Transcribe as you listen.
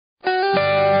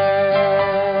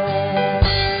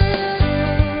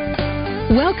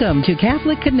Welcome to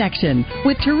Catholic Connection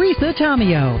with Teresa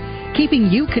Tomeo, keeping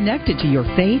you connected to your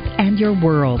faith and your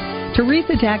world.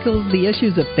 Teresa tackles the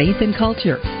issues of faith and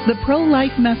culture, the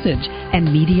pro-life message,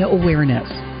 and media awareness.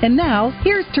 And now,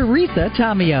 here's Teresa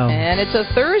Tomeo. And it's a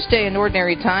Thursday in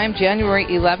Ordinary Time, January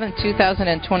 11th,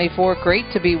 2024. Great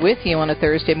to be with you on a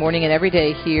Thursday morning and every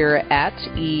day here at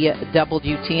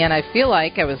EWTN. I feel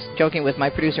like I was joking with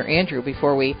my producer Andrew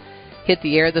before we hit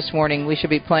the air this morning. We should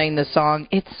be playing the song,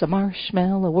 It's a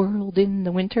Marshmallow World in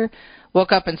the Winter.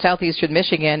 Woke up in southeastern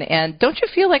Michigan, and don't you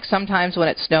feel like sometimes when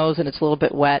it snows and it's a little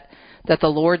bit wet that the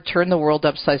Lord turned the world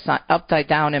upside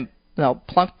down and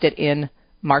plunked it in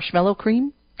marshmallow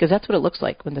cream? Because that's what it looks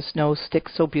like when the snow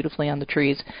sticks so beautifully on the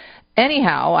trees.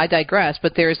 Anyhow, I digress,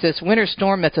 but there's this winter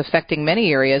storm that's affecting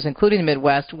many areas, including the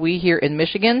Midwest. We here in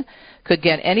Michigan could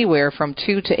get anywhere from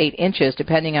 2 to 8 inches,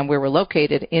 depending on where we're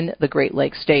located in the Great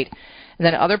Lakes state. And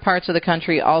then other parts of the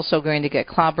country also going to get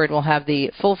clobbered. We'll have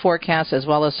the full forecast as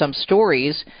well as some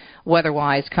stories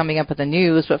weather-wise coming up in the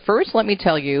news. But first, let me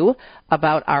tell you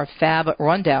about our Fab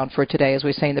Rundown for today, as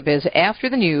we say in the biz. After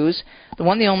the news, the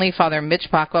one, the only Father Mitch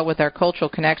Pacwa with our Cultural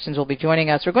Connections will be joining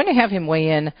us. We're going to have him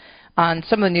weigh in on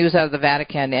some of the news out of the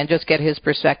Vatican and just get his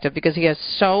perspective because he has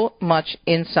so much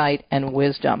insight and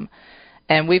wisdom.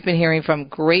 And we've been hearing from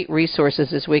great resources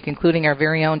this week, including our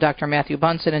very own Dr. Matthew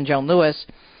Bunson and Joan Lewis.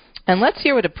 And let's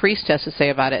hear what a priest has to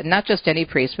say about it. And not just any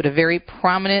priest, but a very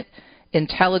prominent,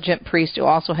 intelligent priest who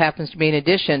also happens to be, in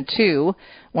addition to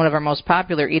one of our most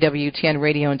popular EWTN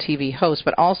radio and TV hosts,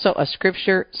 but also a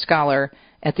scripture scholar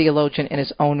and theologian in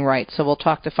his own right. So we'll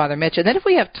talk to Father Mitch. And then if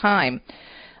we have time,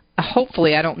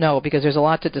 hopefully, I don't know, because there's a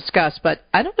lot to discuss, but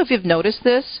I don't know if you've noticed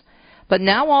this, but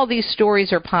now all these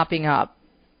stories are popping up.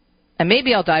 And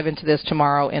maybe I'll dive into this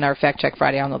tomorrow in our Fact Check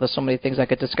Friday. I don't know, there's so many things I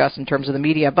could discuss in terms of the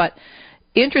media. But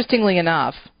interestingly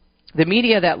enough, the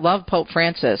media that love Pope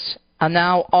Francis are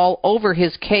now all over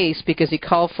his case because he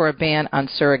called for a ban on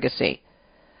surrogacy.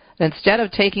 Instead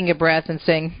of taking a breath and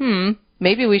saying,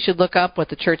 maybe we should look up what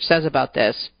the church says about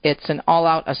this, it's an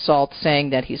all-out assault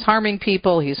saying that he's harming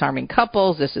people, he's harming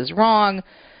couples, this is wrong.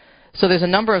 So there's a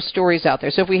number of stories out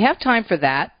there. So if we have time for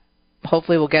that,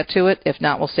 hopefully we'll get to it. If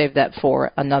not, we'll save that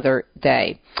for another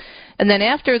day. And then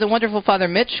after the wonderful Father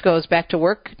Mitch goes back to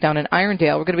work down in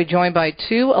Irondale, we're going to be joined by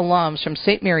 2 alums from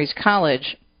St. Mary's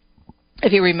College.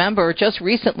 If you remember, just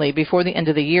recently, before the end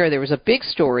of the year, there was a big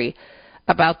story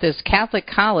about this Catholic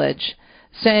college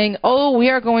saying, we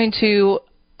are going to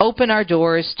open our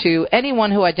doors to anyone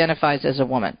who identifies as a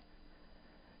woman.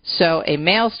 So a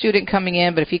male student coming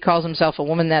in, but if he calls himself a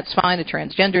woman, that's fine. A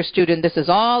transgender student, this is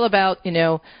all about,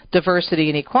 diversity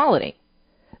and equality.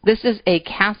 This is a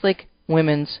Catholic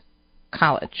women's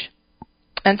college.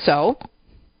 And so,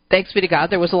 thanks be to God,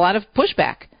 there was a lot of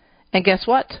pushback. And guess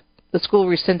what? The school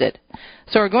rescinded.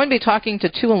 So we're going to be talking to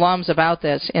 2 alums about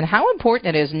this and how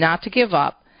important it is not to give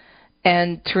up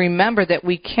and to remember that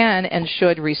we can and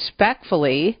should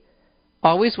respectfully,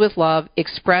 always with love,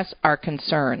 express our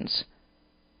concerns.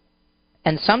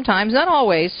 And sometimes, not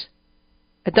always,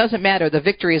 it doesn't matter. The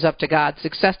victory is up to God.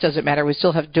 Success doesn't matter. We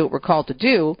still have to do what we're called to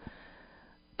do.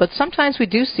 But sometimes we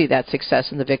do see that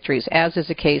success in the victories, as is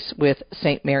the case with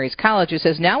St. Mary's College, who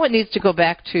says now it needs to go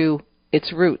back to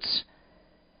its roots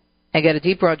and get a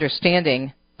deeper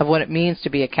understanding of what it means to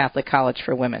be a Catholic college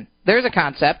for women. There's a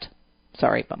concept.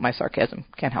 Sorry about my sarcasm.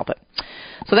 Can't help it.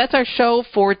 So that's our show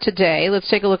for today. Let's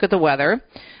take a look at the weather.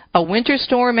 A winter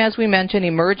storm, as we mentioned,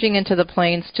 emerging into the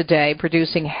plains today,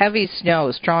 producing heavy snow,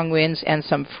 strong winds, and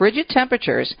some frigid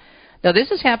temperatures. Now,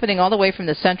 this is happening all the way from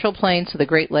the Central Plains to the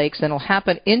Great Lakes, and it'll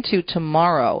happen into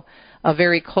tomorrow. A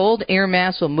very cold air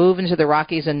mass will move into the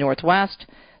Rockies and Northwest.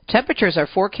 Temperatures are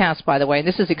forecast, by the way, and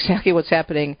this is exactly what's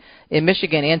happening in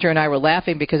Michigan. Andrew and I were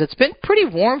laughing because it's been pretty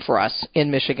warm for us in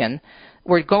Michigan.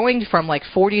 We're going from like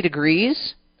 40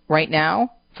 degrees right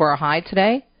now for our high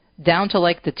today down to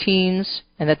like the teens,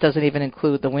 and that doesn't even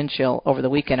include the wind chill over the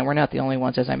weekend, and we're not the only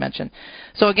ones, as I mentioned.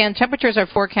 So again, temperatures are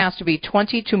forecast to be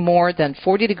 20 to more than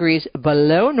 40 degrees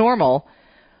below normal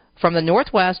from the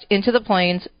northwest into the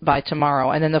plains by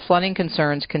tomorrow, and then the flooding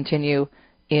concerns continue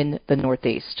in the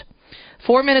northeast.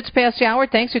 4 minutes past the hour.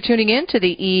 Thanks for tuning in to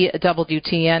the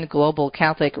EWTN Global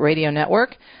Catholic Radio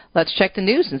Network. Let's check the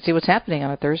news and see what's happening on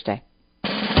a Thursday.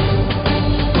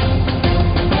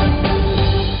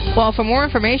 Well, for more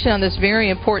information on this very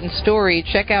important story,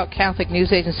 check out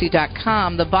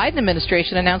CatholicNewsAgency.com. The Biden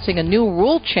administration announcing a new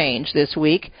rule change this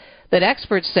week that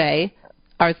experts say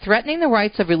are threatening the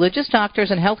rights of religious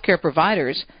doctors and healthcare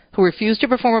providers who refuse to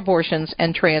perform abortions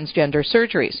and transgender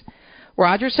surgeries.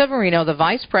 Roger Severino, the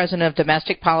Vice President of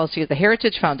Domestic Policy at the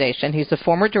Heritage Foundation, he's the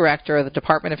former director of the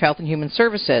Department of Health and Human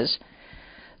Services,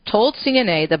 told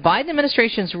CNA the Biden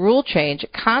administration's rule change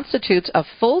constitutes a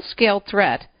full-scale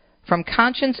threat from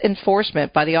conscience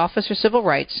enforcement by the Office for Civil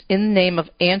Rights in the name of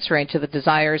answering to the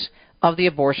desires of the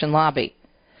abortion lobby.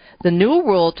 The new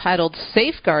rule, titled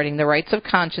Safeguarding the Rights of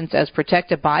Conscience as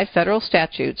Protected by Federal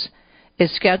Statutes,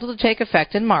 is scheduled to take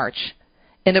effect in March.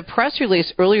 In a press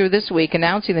release earlier this week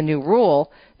announcing the new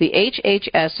rule, the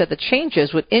HHS said the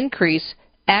changes would increase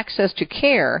access to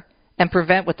care and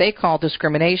prevent what they call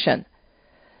discrimination.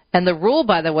 And the rule,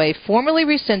 by the way, formally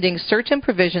rescinding certain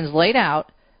provisions laid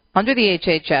out under the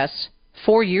HHS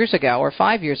 4 years ago or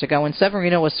 5 years ago when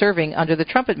Severino was serving under the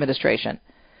Trump administration.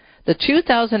 The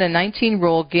 2019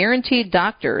 rule guaranteed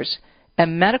doctors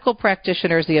and medical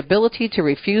practitioners the ability to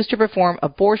refuse to perform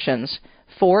abortions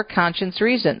for conscience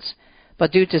reasons.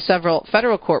 But due to several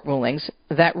federal court rulings,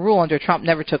 that rule under Trump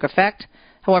never took effect.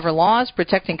 However, laws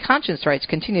protecting conscience rights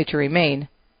continue to remain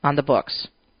on the books.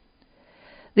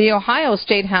 The Ohio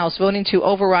State House voting to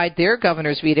override their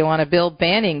governor's veto on a bill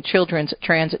banning children's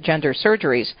transgender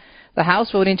surgeries. The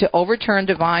House voting to overturn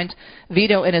Devine's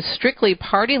veto in a strictly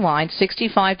party-line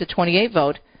 65-28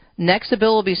 vote. Next, the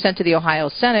bill will be sent to the Ohio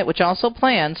Senate, which also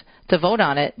plans to vote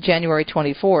on it January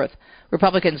 24th.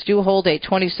 Republicans do hold a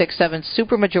 26-7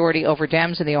 supermajority over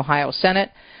Dems in the Ohio Senate.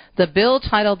 The bill,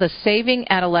 titled the Saving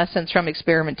Adolescents from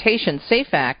Experimentation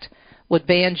SAFE Act, would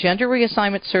ban gender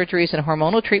reassignment surgeries and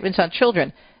hormonal treatments on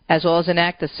children, as well as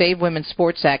enact the Save Women's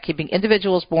Sports Act, keeping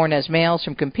individuals born as males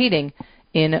from competing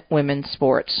in women's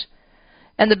sports.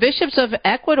 And the bishops of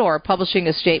Ecuador publishing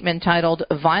a statement titled,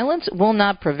 Violence Will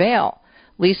Not Prevail.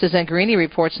 Lisa Zangarini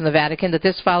reports from the Vatican that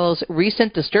this follows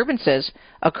recent disturbances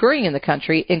occurring in the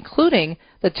country, including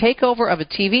the takeover of a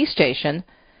TV station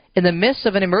in the midst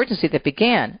of an emergency that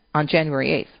began on January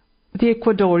 8th. The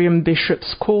Ecuadorian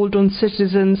bishops called on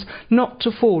citizens not to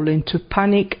fall into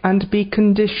panic and be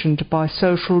conditioned by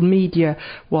social media,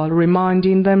 while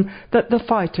reminding them that the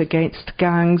fight against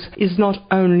gangs is not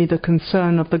only the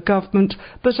concern of the government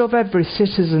but of every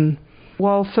citizen.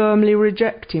 While firmly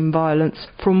rejecting violence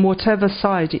from whatever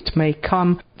side it may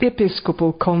come, the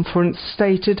Episcopal Conference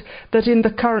stated that in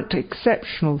the current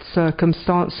exceptional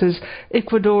circumstances,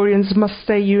 Ecuadorians must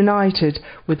stay united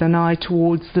with an eye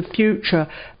towards the future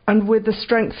and with the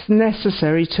strength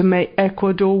necessary to make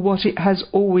Ecuador what it has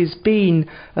always been,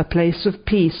 a place of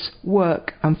peace,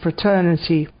 work and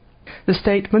fraternity. The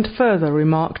statement further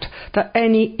remarked that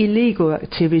any illegal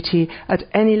activity at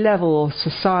any level of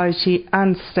society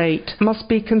and state must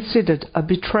be considered a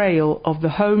betrayal of the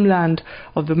homeland,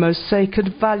 of the most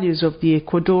sacred values of the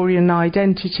Ecuadorian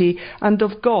identity, and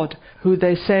of God, who,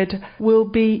 they said, will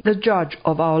be the judge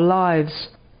of our lives.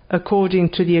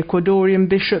 According to the Ecuadorian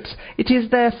bishops, it is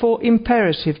therefore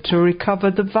imperative to recover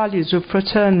the values of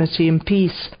fraternity and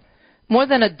peace. More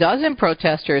than a dozen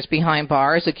protesters behind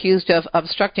bars accused of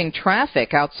obstructing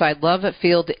traffic outside Love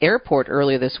Field Airport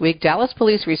earlier this week. Dallas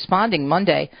police responding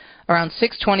Monday around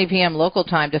 6:20 p.m. local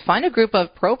time to find a group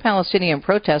of pro-Palestinian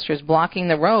protesters blocking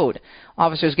the road.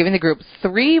 Officers giving the group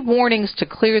 3 warnings to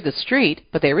clear the street,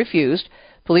 but they refused.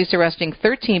 Police arresting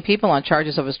 13 people on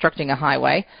charges of obstructing a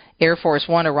highway. Air Force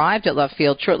One arrived at Love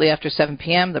Field shortly after 7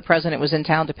 p.m. The president was in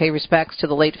town to pay respects to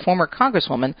the late former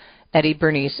Congresswoman Eddie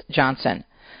Bernice Johnson.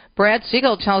 Brad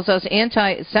Siegel tells us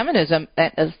anti-Semitism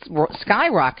is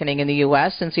skyrocketing in the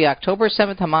U.S. since the October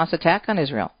 7th Hamas attack on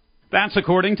Israel. That's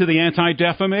according to the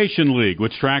Anti-Defamation League,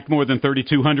 which tracked more than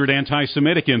 3,200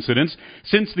 anti-Semitic incidents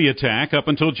since the attack up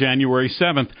until January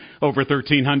 7th. Over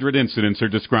 1,300 incidents are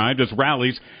described as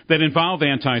rallies that involve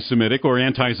anti-Semitic or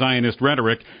anti-Zionist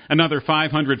rhetoric. Another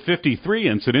 553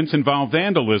 incidents involve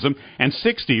vandalism, and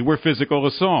 60 were physical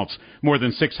assaults. More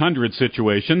than 600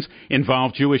 situations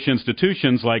involve Jewish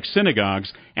institutions like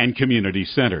synagogues and community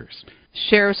centers.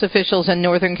 Sheriff's officials in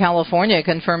Northern California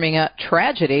confirming a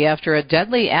tragedy after a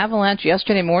deadly avalanche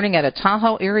yesterday morning at a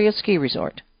Tahoe area ski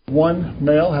resort. 1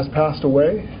 male has passed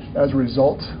away as a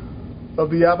result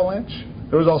of the avalanche.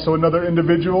 There was also another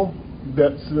individual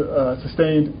that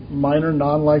sustained minor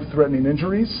non-life-threatening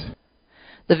injuries.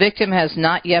 The victim has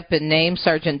not yet been named.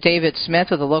 Sergeant David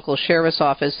Smith of the local sheriff's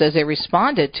office says they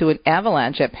responded to an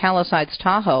avalanche at Palisades,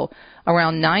 Tahoe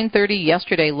around 9:30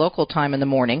 yesterday local time in the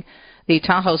morning. The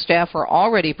Tahoe staff were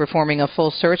already performing a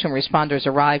full search when responders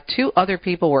arrived. 2 other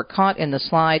people were caught in the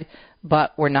slide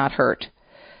but were not hurt.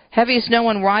 Heavy snow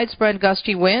and widespread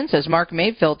gusty winds, as Mark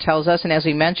Mayfield tells us, and as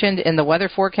we mentioned in the weather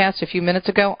forecast a few minutes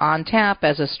ago, on tap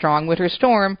as a strong winter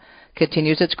storm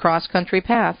continues its cross-country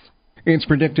path. It's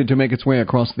predicted to make its way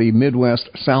across the Midwest,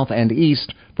 South, and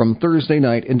East from Thursday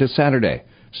night into Saturday.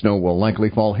 Snow will likely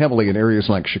fall heavily in areas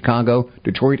like Chicago,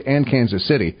 Detroit, and Kansas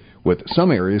City, with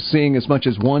some areas seeing as much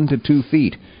as 1 to 2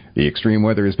 feet. The extreme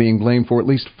weather is being blamed for at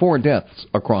least 4 deaths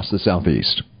across the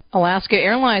southeast. Alaska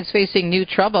Airlines facing new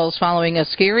troubles following a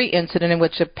scary incident in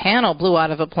which a panel blew out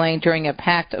of a plane during a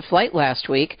packed flight last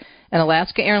week. And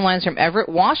Alaska Airlines from Everett,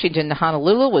 Washington to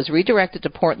Honolulu was redirected to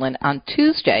Portland on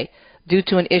Tuesday due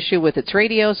to an issue with its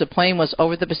radios. The plane was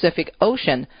over the Pacific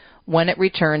Ocean when it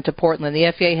returned to Portland.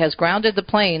 The FAA has grounded the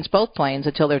planes, both planes,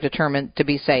 until they're determined to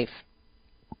be safe.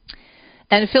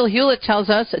 And Phil Hewlett tells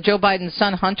us Joe Biden's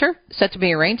son Hunter set to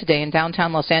be arraigned today in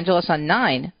downtown Los Angeles on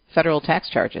 9 federal tax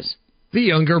charges. The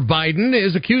younger Biden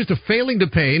is accused of failing to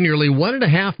pay nearly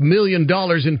 $1.5 million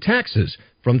in taxes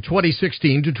from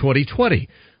 2016 to 2020.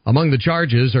 Among the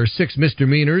charges are 6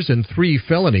 misdemeanors and 3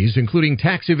 felonies, including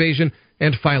tax evasion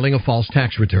and filing a false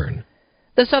tax return.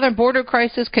 The southern border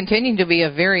crisis continuing to be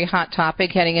a very hot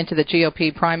topic heading into the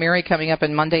GOP primary coming up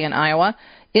on Monday in Iowa.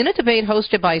 In a debate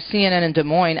hosted by CNN in Des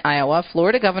Moines, Iowa,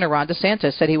 Florida Governor Ron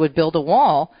DeSantis said he would build a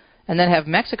wall and then have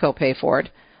Mexico pay for it.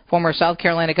 Former South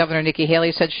Carolina Governor Nikki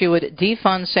Haley said she would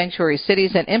defund sanctuary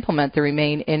cities and implement the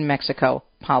Remain in Mexico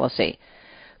policy.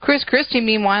 Chris Christie,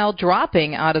 meanwhile,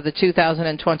 dropping out of the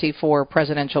 2024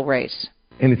 presidential race.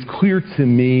 And it's clear to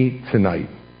me tonight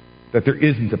that there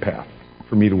isn't a path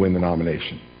for me to win the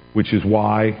nomination, which is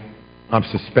why I'm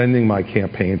suspending my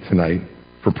campaign tonight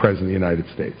for President of the United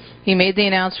States. He made the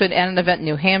announcement at an event in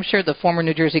New Hampshire. The former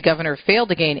New Jersey governor failed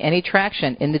to gain any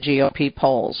traction in the GOP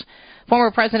polls.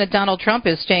 Former President Donald Trump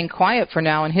is staying quiet for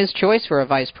now in his choice for a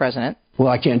vice president. Well,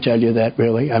 I can't tell you that,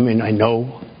 really. I mean, I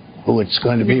know who it's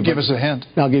going to be. Give us a hint.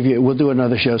 We'll do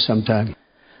another show sometime.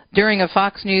 During a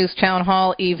Fox News town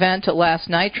hall event last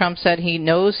night, Trump said he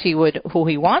knows who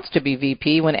he wants to be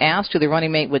VP when asked who the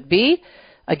running mate would be.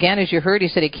 Again, as you heard, he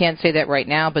said he can't say that right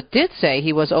now, but did say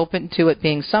he was open to it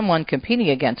being someone competing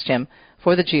against him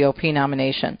for the GOP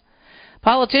nomination.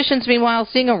 Politicians, meanwhile,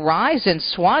 seeing a rise in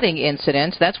swatting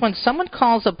incidents. That's when someone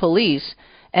calls the police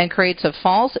and creates a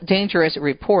false, dangerous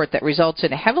report that results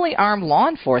in heavily armed law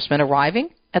enforcement arriving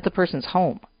at the person's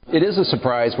home. It is a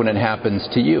surprise when it happens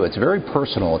to you. It's very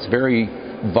personal. It's very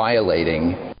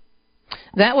violating.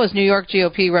 That was New York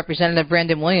GOP Representative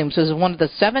Brandon Williams, who is one of the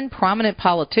 7 prominent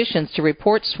politicians to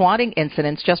report swatting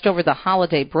incidents just over the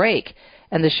holiday break.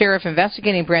 And the sheriff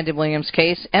investigating Brandon Williams'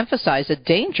 case emphasized the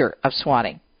danger of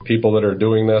swatting. People that are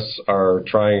doing this are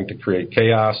trying to create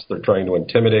chaos. They're trying to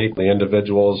intimidate the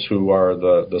individuals who are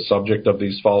the subject of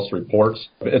these false reports.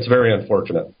 It's very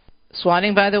unfortunate.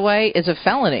 Swatting, by the way, is a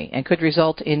felony and could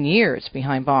result in years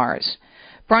behind bars.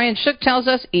 Brian Shook tells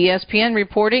us ESPN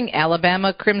reporting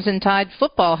Alabama Crimson Tide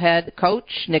football head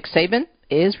coach Nick Saban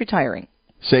is retiring.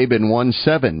 Saban won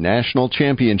 7 national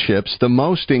championships, the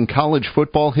most in college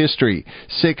football history.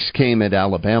 6 came at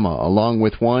Alabama, along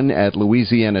with 1 at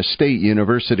Louisiana State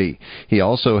University. He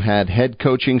also had head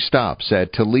coaching stops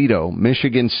at Toledo,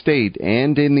 Michigan State,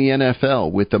 and in the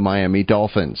NFL with the Miami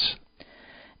Dolphins.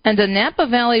 And a Napa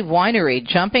Valley winery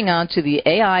jumping onto the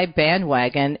AI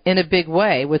bandwagon in a big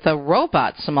way with a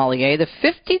robot sommelier. The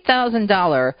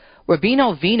 $50,000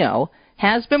 Rubino Vino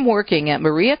has been working at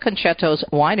Maria Concetto's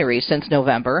winery since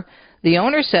November. The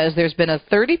owner says there's been a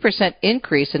 30%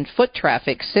 increase in foot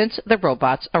traffic since the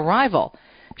robot's arrival.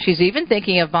 She's even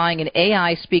thinking of buying an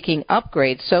AI speaking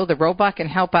upgrade so the robot can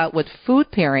help out with food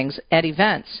pairings at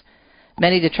events.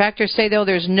 Many detractors say, though,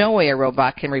 there's no way a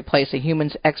robot can replace a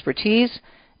human's expertise,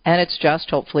 and it's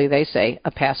just, hopefully they say, a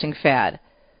passing fad.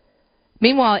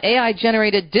 Meanwhile,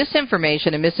 AI-generated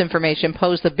disinformation and misinformation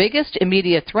pose the biggest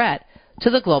immediate threat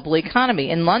to the global economy.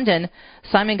 In London,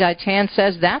 Simon Gaitan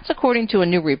says that's according to a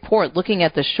new report looking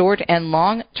at the short and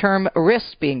long-term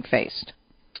risks being faced.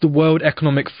 The World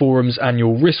Economic Forum's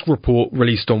annual risk report,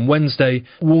 released on Wednesday,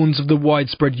 warns of the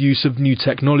widespread use of new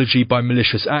technology by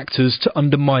malicious actors to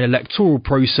undermine electoral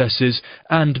processes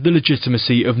and the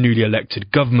legitimacy of newly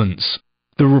elected governments.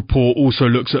 The report also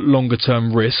looks at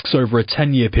longer-term risks over a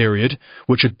 10-year period,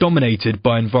 which are dominated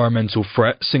by environmental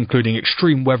threats, including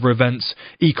extreme weather events,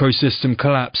 ecosystem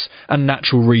collapse, and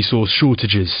natural resource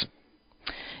shortages.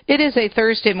 It is a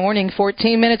Thursday morning,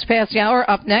 14 minutes past the hour.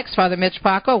 Up next, Father Mitch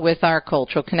Pacwa with our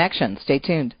Cultural Connection. Stay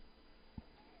tuned.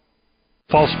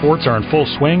 Fall sports are in full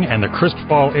swing, and the crisp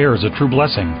fall air is a true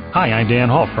blessing. Hi, I'm Dan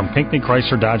Hall from Pinckney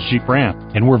Chrysler Dodge Jeep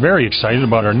Ram, and we're very excited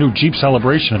about our new Jeep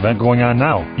Celebration event going on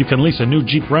now. You can lease a new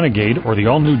Jeep Renegade or the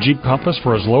all-new Jeep Compass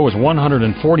for as low as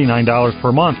 $149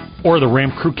 per month, or the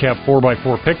Ram Crew Cab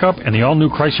 4x4 pickup and the all-new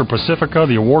Chrysler Pacifica,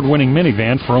 the award-winning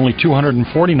minivan, for only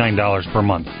 $249 per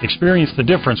month. Experience the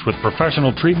difference with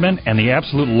professional treatment and the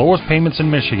absolute lowest payments in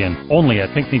Michigan, only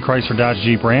at Pinckney Chrysler Dodge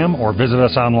Jeep Ram, or visit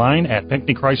us online at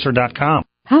pinckneychrysler.com.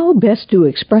 How best to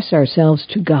express ourselves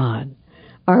to God?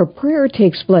 Our prayer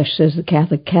takes flesh, says the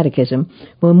Catholic Catechism,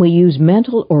 when we use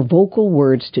mental or vocal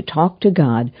words to talk to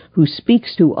God, who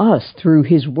speaks to us through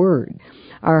His Word.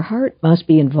 Our heart must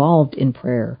be involved in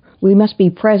prayer. We must be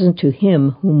present to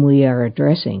Him whom we are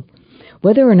addressing.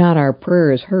 Whether or not our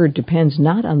prayer is heard depends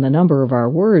not on the number of our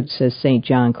words, says St.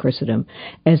 John Chrysostom,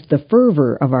 as the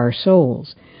fervor of our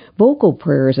souls. Vocal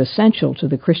prayer is essential to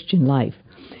the Christian life.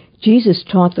 Jesus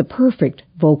taught the perfect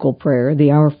vocal prayer, the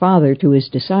Our Father, to His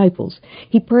disciples.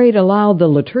 He prayed aloud the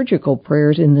liturgical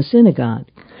prayers in the synagogue.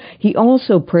 He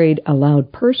also prayed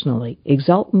aloud personally,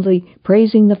 exultantly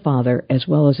praising the Father as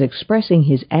well as expressing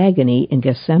His agony in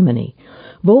Gethsemane.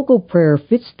 Vocal prayer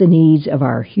fits the needs of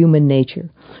our human nature.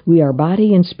 We are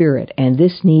body and spirit, and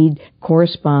this need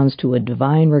corresponds to a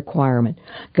divine requirement.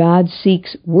 God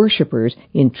seeks worshipers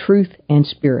in truth and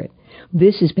spirit.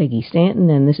 This is Peggy Stanton,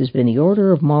 and this has been the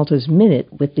Order of Malta's Minute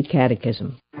with the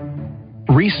Catechism.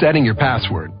 Resetting your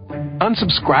password,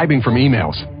 unsubscribing from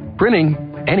emails, printing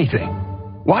anything.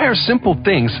 Why are simple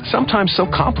things sometimes so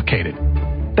complicated?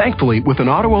 Thankfully, with an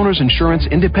auto owner's insurance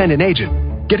independent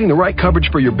agent, getting the right coverage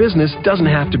for your business doesn't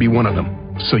have to be one of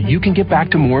them, so you can get back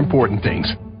to more important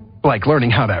things, like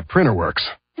learning how that printer works.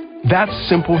 That's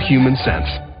simple human sense.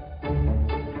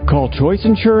 Call Choice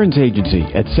Insurance Agency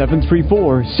at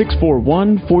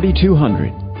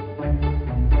 734-641-4200.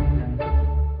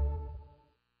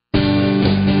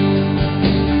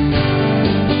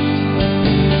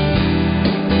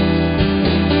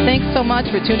 Thanks so much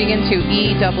for tuning into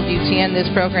EWTN, this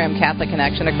program, Catholic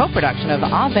Connection, a co-production of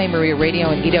Ave Maria Radio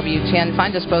and EWTN.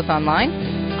 Find us both online,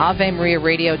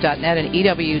 AveMariaRadio.net and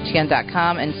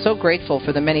EWTN.com, and so grateful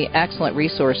for the many excellent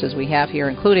resources we have here,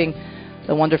 including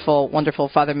the wonderful, wonderful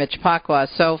Father Mitch Pacwa.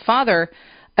 So, Father,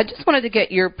 I just wanted to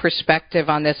get your perspective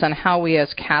on this, on how we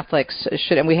as Catholics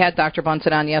should, and we had Dr.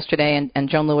 Bunsen on yesterday and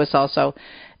Joan Lewis also,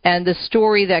 and the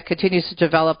story that continues to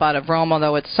develop out of Rome,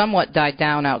 although it's somewhat died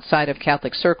down outside of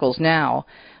Catholic circles now,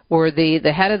 where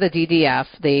the head of the DDF,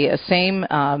 the same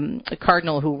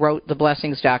cardinal who wrote the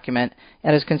blessings document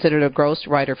and is considered a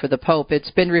ghostwriter for the Pope, it's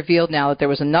been revealed now that there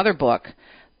was another book.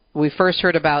 We first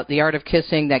heard about The Art of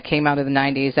Kissing that came out in the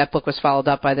 90s. That book was followed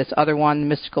up by this other one,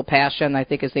 Mystical Passion, I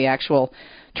think is the actual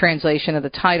translation of the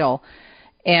title.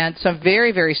 And some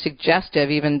very, very suggestive,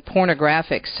 even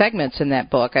pornographic segments in that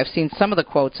book. I've seen some of the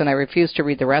quotes, and I refused to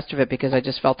read the rest of it because I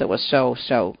just felt it was so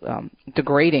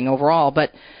degrading overall.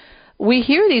 But we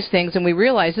hear these things, and we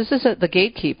realize this is the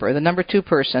gatekeeper, the number 2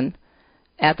 person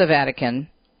at the Vatican.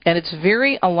 And it's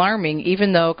very alarming,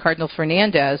 even though Cardinal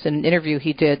Fernandez, in an interview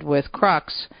he did with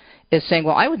Crux, is saying,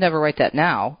 well, I would never write that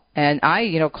now. And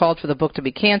I, called for the book to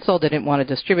be canceled. I didn't want it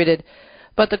distributed.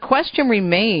 But the question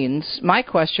remains, my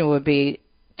question would be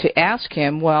to ask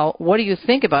him, well, what do you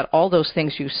think about all those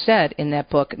things you said in that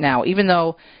book now? Even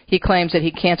though he claims that he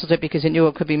canceled it because he knew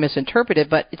it could be misinterpreted.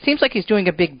 But it seems like he's doing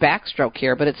a big backstroke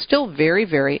here. But it's still very,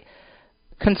 very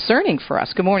concerning for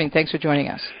us. Good morning. Thanks for joining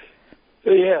us.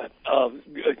 Yeah,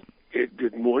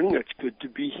 good morning. It's good to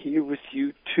be here with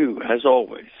you, too, as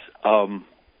always.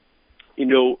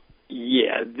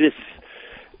 This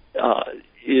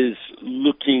is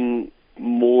looking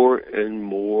more and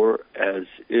more as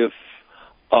if,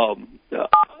 I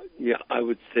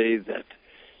would say that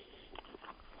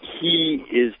he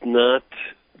is not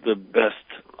the best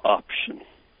option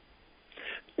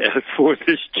for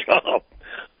this job.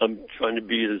 I'm trying to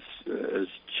be as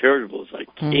charitable as I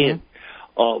can.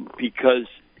 Because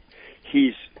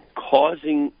he's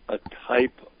causing a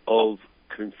type of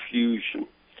confusion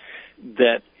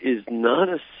that is not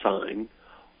a sign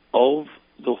of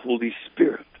the Holy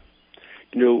Spirit.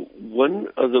 One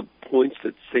of the points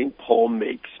that St. Paul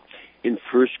makes in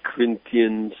 1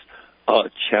 Corinthians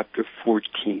chapter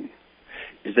 14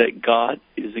 is that God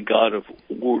is a God of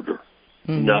order,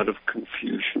 not of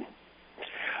confusion.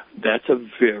 That's a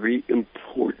very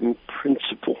important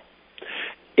principle.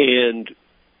 And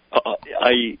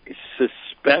I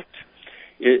suspect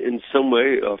in some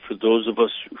way, for those of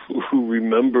us who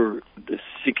remember the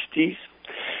 60s,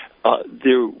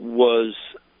 there was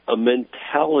a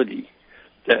mentality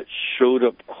that showed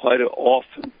up quite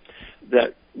often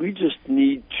that we just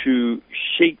need to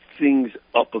shake things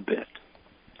up a bit.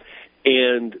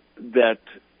 And that,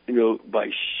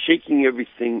 by shaking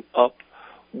everything up,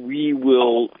 we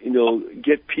will,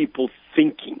 get people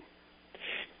thinking.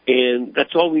 And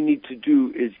that's all we need to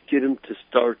do is get them to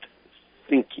start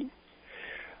thinking.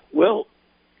 Well,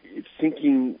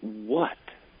 thinking what?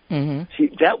 See,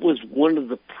 that was one of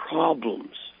the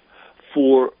problems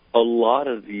for a lot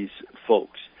of these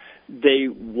folks. They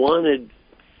wanted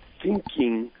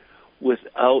thinking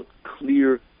without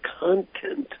clear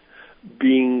content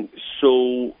being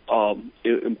so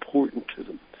important to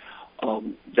them.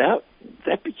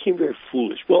 That became very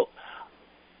foolish. Well,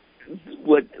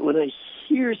 when I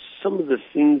hear some of the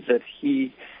things that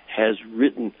he has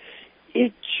written,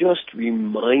 it just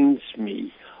reminds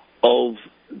me of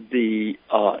the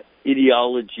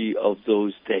ideology of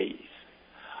those days.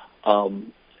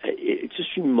 It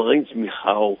just reminds me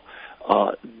how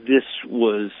this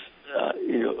was,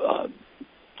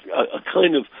 a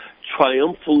kind of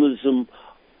triumphalism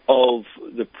of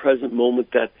the present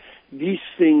moment, that these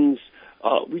things,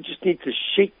 we just need to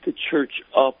shake the church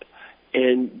up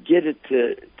and get it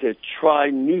to try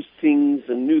new things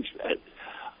and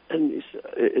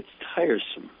it's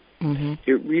tiresome. Mm-hmm.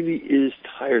 It really is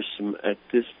tiresome at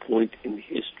this point in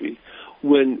history,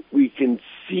 when we can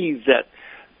see that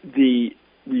the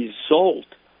result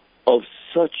of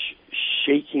such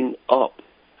shaking up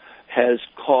has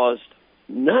caused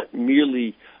not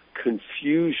merely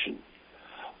confusion,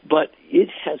 but it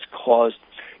has caused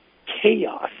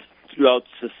chaos throughout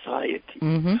society.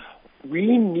 Mm-hmm.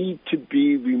 We need to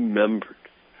be remembered.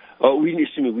 We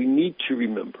need to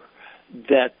remember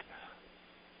that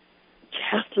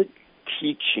Catholic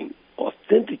teaching,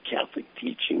 authentic Catholic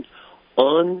teaching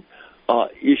on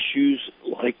issues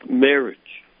like marriage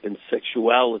and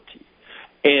sexuality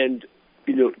and,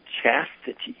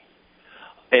 chastity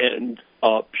and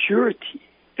purity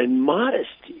and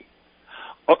modesty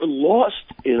are lost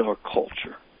in our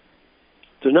culture.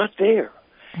 They're not there.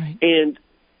 Right. And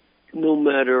no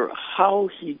matter how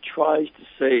he tries to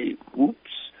say, oops,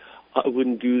 I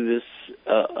wouldn't do this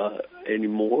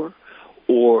anymore,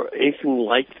 or anything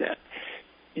like that,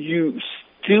 you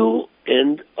still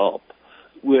end up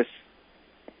with,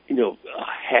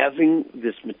 having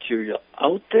this material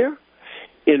out there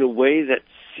in a way that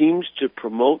seems to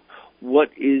promote what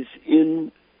is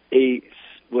in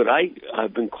what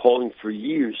I've been calling for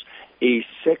years, a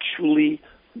sexually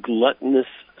gluttonous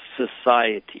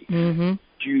society. Mm-hmm.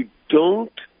 You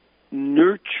don't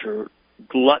nurture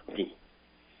gluttony.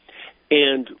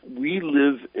 And we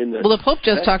live in Well, the Pope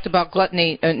just talked about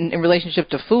gluttony in relationship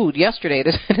to food yesterday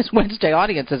at his Wednesday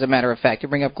audience, as a matter of fact. You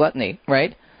bring up gluttony,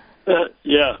 right?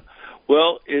 Yeah.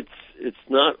 Well, it's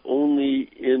not only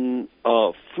in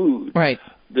food. Right.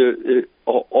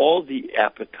 All the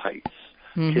appetites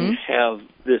can have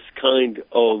this kind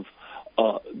of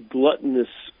gluttonous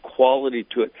quality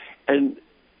to it. And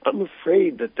I'm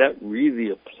afraid that really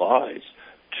applies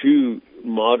to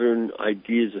modern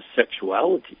ideas of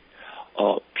sexuality.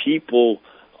 People,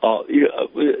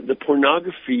 the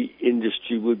pornography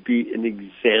industry would be an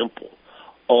example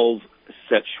of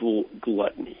sexual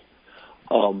gluttony.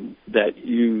 That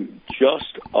you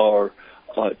just are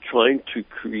trying to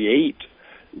create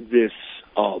this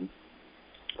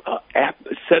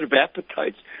set of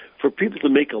appetites for people to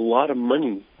make a lot of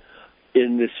money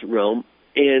in this realm,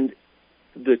 and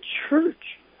the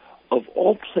church, of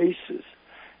all places,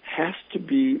 has to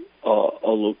be a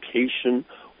location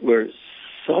where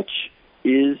such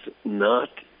is not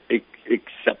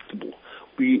acceptable.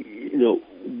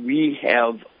 We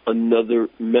have another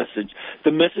message,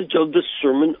 the message of the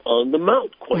Sermon on the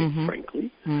Mount, quite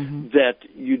frankly, that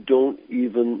you don't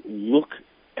even look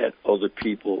at other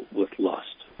people with lust.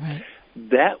 Right.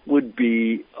 That would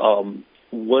be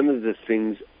one of the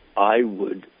things I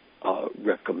would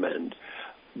recommend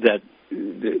that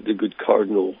the good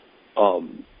cardinal,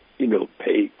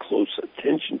 pay close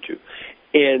attention to,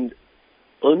 and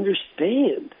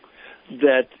understand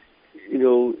that,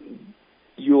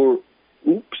 your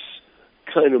oops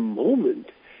kind of moment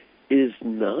is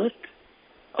not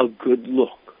a good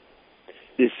look.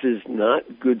 This is not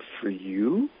good for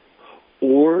you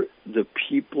or the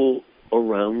people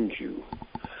around you.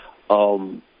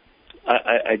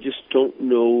 I just don't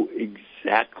know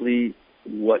exactly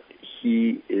what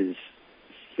he is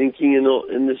thinking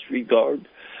in this regard,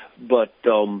 but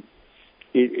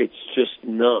it's just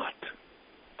not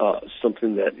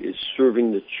something that is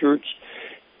serving the church.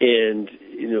 And,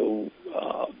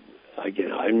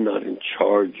 again, I'm not in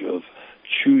charge of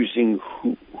choosing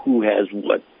who has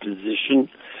what position,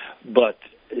 but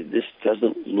this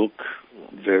doesn't look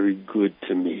very good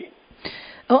to me.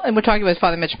 Oh, and we're talking with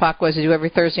Father Mitch Pacwa, as we do every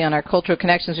Thursday on our Cultural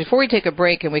Connections. Before we take a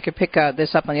break, and we could pick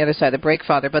this up on the other side of the break,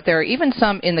 Father, but there are even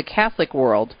some in the Catholic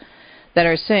world that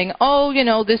are saying,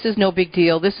 this is no big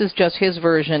deal. This is just his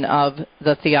version of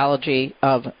the theology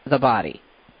of the body.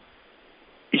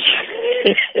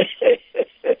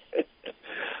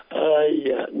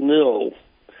 No.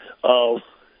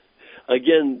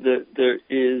 Again, there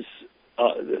is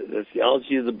the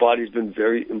theology of the body has been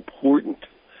very important,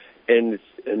 and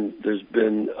there's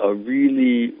been a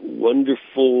really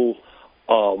wonderful,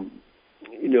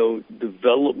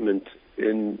 development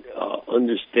in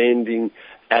understanding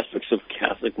aspects of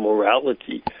Catholic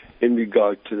morality in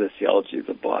regard to the theology of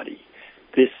the body.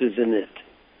 This isn't it.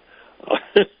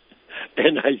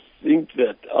 And I think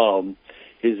that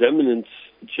His Eminence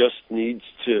just needs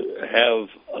to have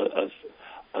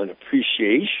an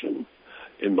appreciation,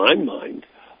 in my mind,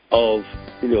 of,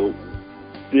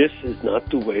 this is not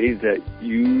the way that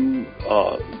you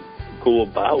go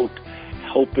about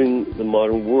helping the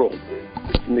modern world.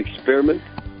 It's an experiment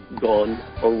gone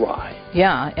awry.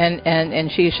 Yeah,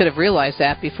 and she should have realized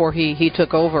that before he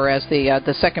took over as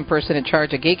the second person in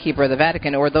charge, a gatekeeper of the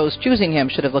Vatican, or those choosing him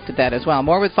should have looked at that as well.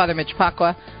 More with Father Mitch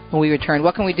Pacwa when we return.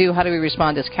 What can we do? How do we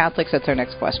respond as Catholics? That's our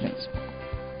next questions.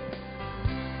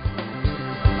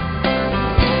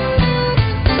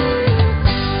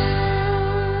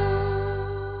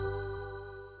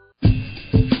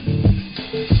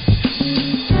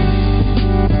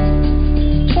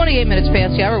 Minutes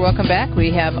past the hour. Welcome back.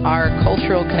 We have our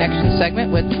Cultural Connection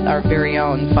segment with our very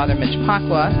own Father Mitch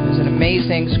Pacwa, who's an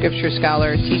amazing scripture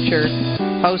scholar, teacher,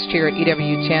 host here at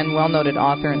EWTN, well-noted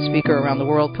author and speaker around the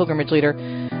world, pilgrimage leader.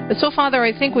 So, Father,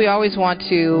 I think we always want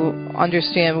to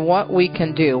understand what we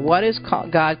can do. What is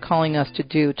God calling us to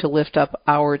do to lift up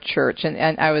our church?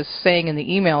 And I was saying in the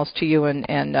emails to you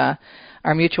and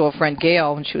our mutual friend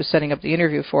Gail, when she was setting up the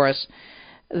interview for us,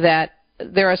 that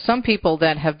there are some people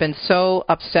that have been so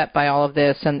upset by all of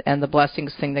this and the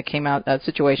blessings thing that came out,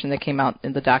 situation that came out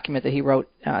in the document that he wrote,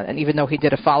 and even though he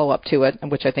did a follow-up to it,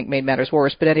 which I think made matters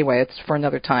worse. But anyway, it's for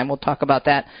another time. We'll talk about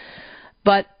that.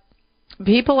 But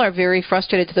people are very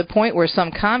frustrated to the point where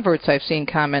some converts I've seen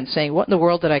comments saying, what in the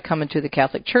world did I come into the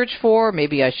Catholic Church for?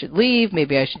 Maybe I should leave.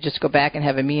 Maybe I should just go back and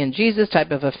have a me and Jesus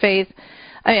type of a faith.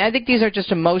 I think these are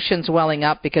just emotions welling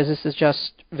up because this is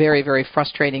just very, very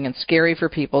frustrating and scary for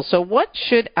people. So what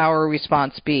should our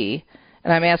response be?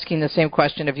 And I'm asking the same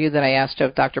question of you that I asked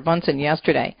of Dr. Bunsen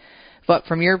yesterday. But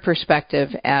from your perspective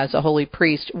as a holy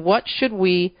priest, what should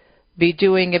we be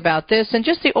doing about this and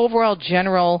just the overall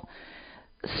general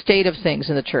state of things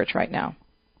in the church right now?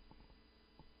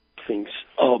 Things.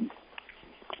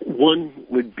 One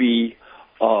would be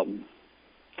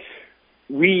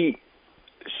we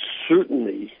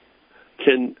certainly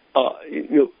can,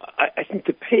 I think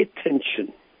to pay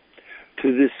attention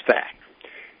to this fact,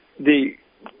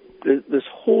 this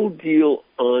whole deal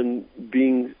on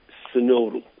being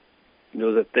synodal,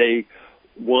 that they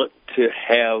want to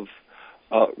have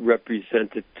a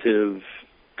representative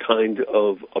kind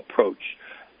of approach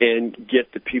and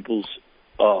get the people's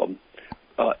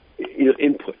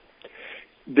input.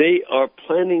 They are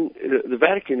planning, the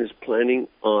Vatican is planning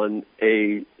on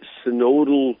a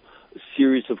synodal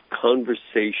series of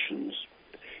conversations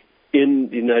in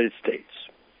the United States.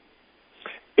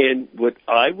 And what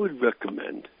I would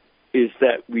recommend is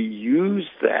that we use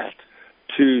that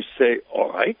to say,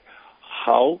 all right,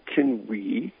 how can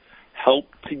we help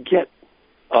to get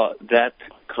that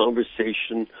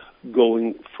conversation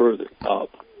going further?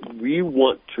 We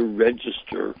want to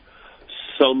register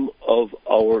some of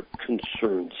our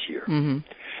concerns here. Mm-hmm.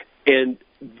 And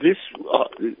this,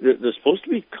 they're supposed to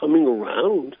be coming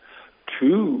around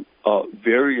to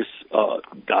various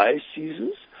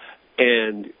dioceses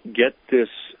and get this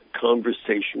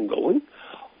conversation going.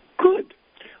 Good.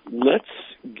 Let's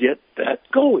get that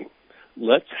going.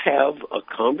 Let's have a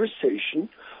conversation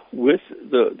with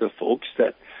the folks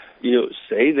that,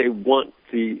 say they want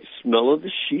the smell of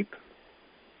the sheep.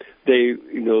 They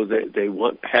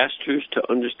want pastors to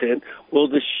understand, well,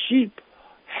 the sheep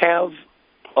have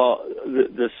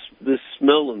this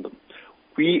smell in them.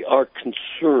 We are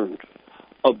concerned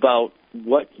about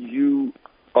what you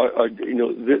are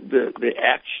the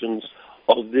actions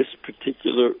of this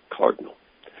particular cardinal.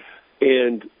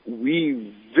 And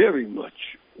we very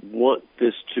much want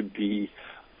this to be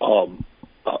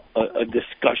a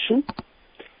discussion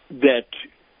that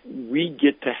we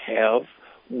get to have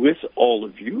with all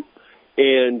of you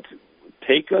and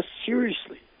take us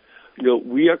seriously.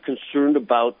 We are concerned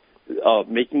about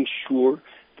making sure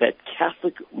that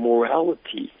Catholic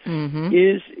morality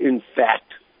is, in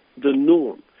fact, the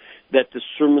norm, that the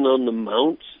Sermon on the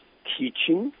Mount's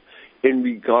teaching in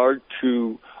regard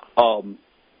to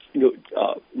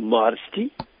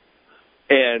modesty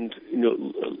and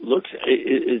looks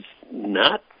is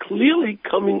not clearly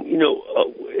coming.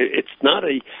 It's not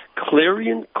a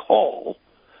clarion call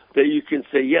that you can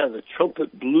say, yeah, the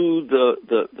trumpet blew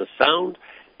the sound,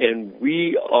 and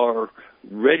we are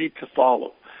ready to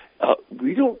follow.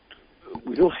 We don't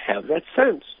have that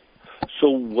sense. So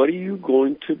what are you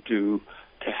going to do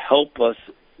to help us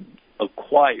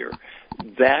acquire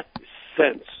that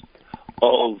sense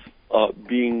of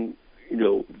being,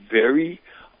 very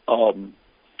our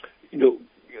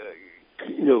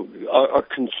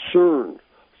concern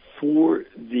for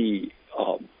the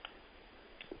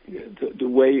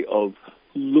way of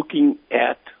looking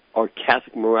at our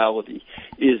Catholic morality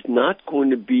is not going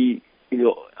to be,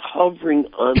 hovering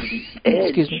on the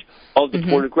edge of the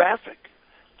pornographic.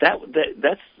 That's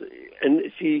and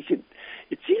see,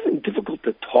 it's even difficult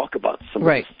to talk about some of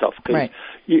this stuff because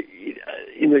you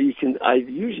can. I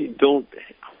usually don't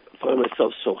find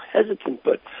myself so hesitant,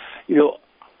 but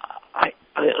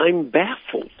I'm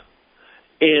baffled,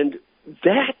 and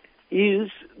that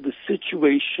is the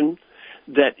situation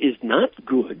that is not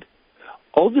good.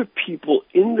 Other people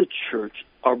in the church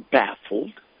are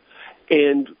baffled,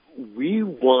 and we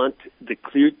want the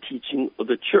clear teaching of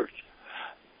the church.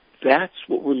 That's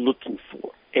what we're looking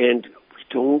for, and we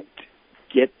don't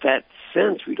get that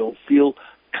sense. We don't feel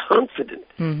confident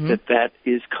that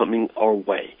is coming our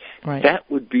way. Right.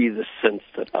 That would be the sense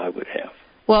that I would have.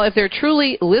 Well, if they're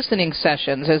truly listening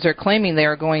sessions, as they're claiming they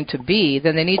are going to be,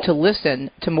 then they need to listen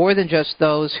to more than just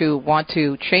those who want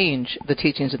to change the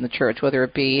teachings in the church, whether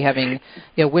it be having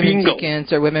women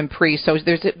deacons or women priests. So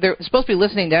they're supposed to be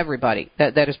listening to everybody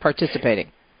that is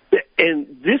participating. And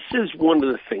this is one of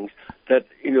the things that,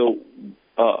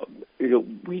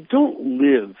 we don't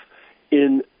live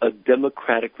in a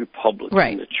democratic republic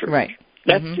in the church. Right.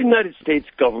 That's the United States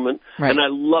government, and I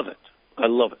love it. I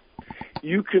love it.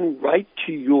 You can write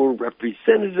to your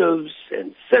representatives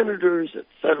and senators,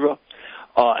 etc.,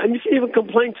 and you can even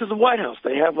complain to the White House.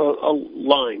 They have a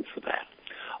line for that.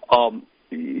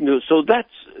 So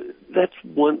that's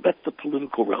the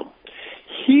political realm.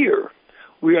 Here,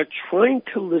 we are trying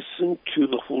to listen to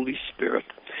the Holy Spirit,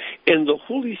 and the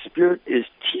Holy Spirit is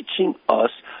teaching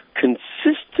us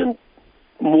consistent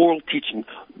moral teaching,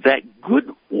 that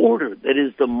good order that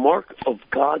is the mark of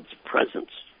God's presence.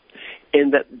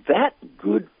 And that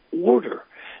good order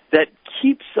that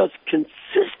keeps us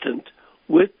consistent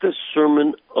with the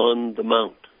Sermon on the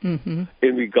Mount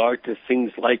in regard to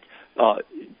things like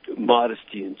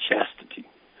modesty and chastity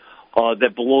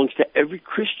that belongs to every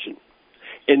Christian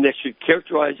and that should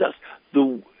characterize us.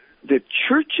 The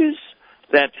churches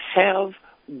that have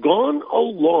gone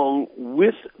along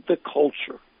with the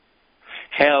culture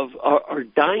are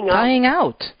dying out. Dying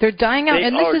out. They're dying out. They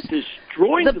and are this is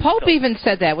destroying the themselves. Pope even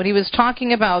said that when he was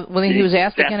talking about, when he was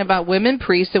asking about women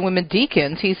priests and women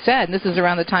deacons. He said, and this is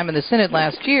around the time of the Synod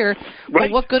last year, well,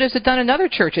 what good has it done in other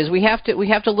churches? We have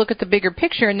to look at the bigger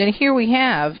picture. And then here we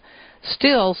have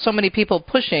still so many people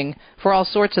pushing for all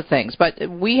sorts of things. But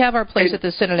we have our place at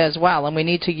the Synod as well, and we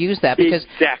need to use that because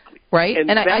right. And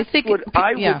that's I think what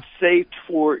I would say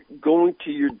for going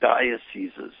to your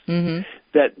dioceses,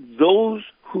 that those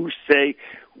who say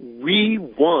we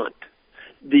want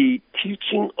the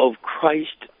teaching of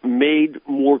Christ made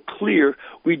more clear,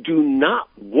 we do not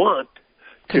want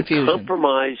to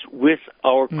compromise with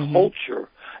our culture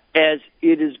as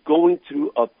it is going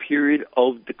through a period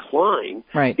of decline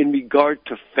in regard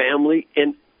to family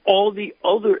and all the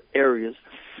other areas.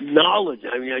 Knowledge.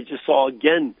 I mean, I just saw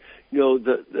again,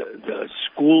 the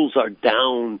schools are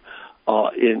down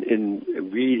in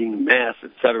reading, math,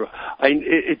 etc.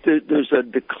 There's a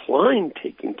decline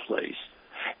taking place,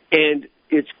 and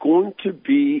it's going to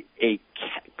be a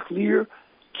clear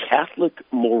Catholic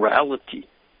morality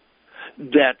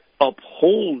that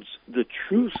upholds the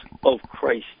truth of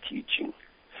Christ's teaching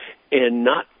and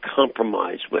not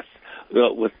compromise with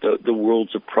the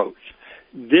world's approach.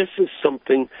 This is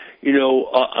something,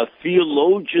 a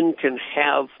theologian can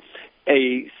have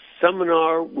a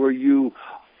seminar where you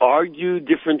argue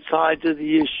different sides of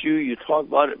the issue, you talk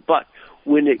about it, but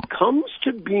when it comes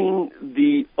to being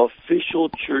the official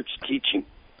church teaching,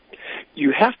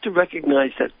 you have to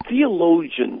recognize that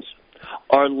theologians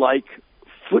are like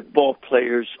football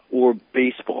players or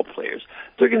baseball players.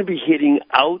 They're going to be hitting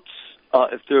outs.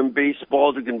 If they're in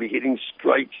baseball, they're going to be hitting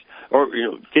strikes or,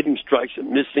 getting strikes and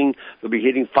missing. They'll be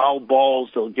hitting foul balls.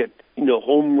 They'll get,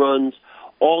 home runs,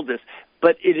 all this.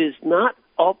 But it is not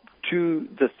up to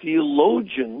the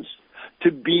theologians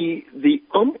to be the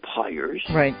umpires.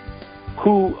 Right.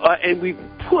 Who, and we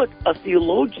put a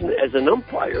theologian as an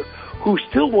umpire who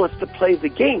still wants to play the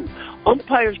game.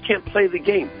 Umpires can't play the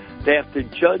game. They have to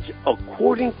judge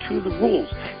according to the rules.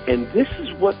 And this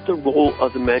is what the role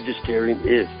of the magisterium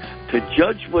is, to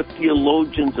judge what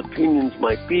theologians' opinions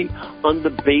might be on the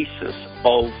basis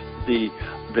of the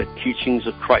teachings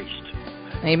of Christ.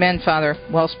 Amen, Father.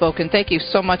 Well spoken. Thank you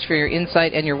so much for your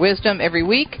insight and your wisdom every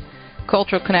week.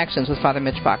 Cultural Connections with Father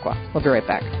Mitch Pacwa. We'll be right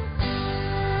back.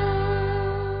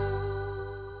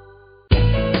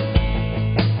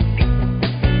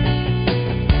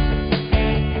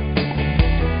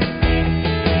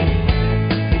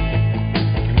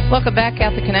 Welcome back,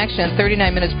 Catholic Connection,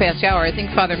 39 minutes past the hour. I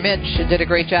think Father Mitch did a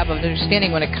great job of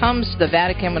understanding when it comes to the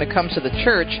Vatican, when it comes to the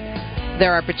Church,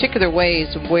 there are particular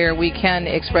ways where we can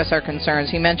express our concerns.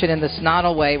 He mentioned in the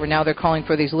synodal way, where now they're calling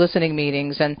for these listening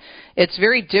meetings, and it's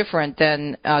very different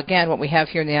than, again, what we have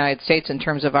here in the United States in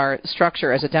terms of our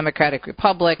structure as a democratic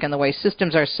republic and the way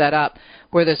systems are set up,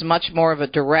 where there's much more of a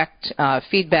direct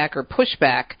feedback or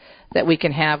pushback that we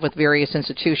can have with various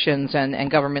institutions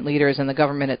and government leaders and the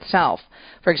government itself.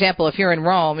 For example, if you're in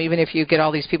Rome, even if you get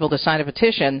all these people to sign a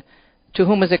petition, to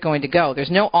whom is it going to go?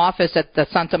 There's no office at the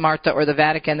Santa Marta or the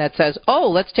Vatican that says, oh,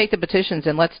 let's take the petitions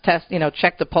and let's test,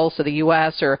 check the pulse of the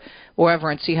U.S. or wherever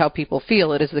and see how people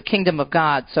feel. It is the kingdom of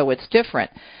God, so it's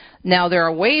different. Now, there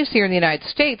are ways here in the United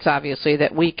States, obviously,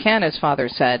 that we can, as Father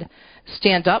said,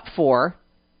 stand up for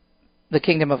the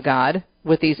kingdom of God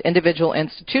with these individual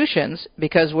institutions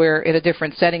because we're in a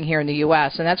different setting here in the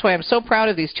U.S. And that's why I'm so proud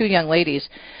of these two young ladies.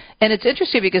 And it's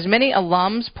interesting because many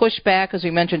alums push back, as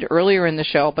we mentioned earlier in the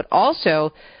show, but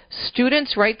also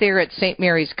students right there at St.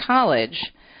 Mary's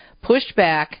College pushed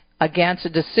back against a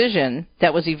decision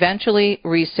that was eventually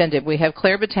rescinded. We have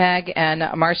Claire Bettag and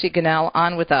Marcy Gunnell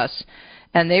on with us,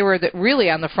 and they were really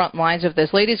on the front lines of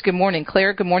this. Ladies, good morning.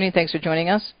 Claire, good morning. Thanks for joining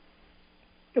us.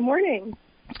 Good morning.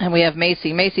 And we have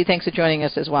Macy. Macy, thanks for joining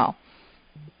us as well.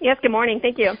 Yes, good morning.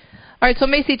 Thank you. All right, so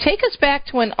Macy, take us back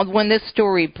to when this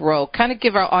story broke. Kind of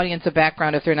give our audience a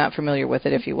background if they're not familiar with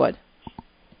it, if you would.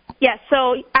 Yes,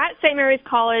 so at St. Mary's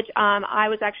College, I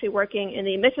was actually working in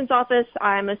the admissions office.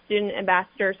 I'm a student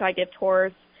ambassador, so I give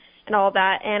tours and all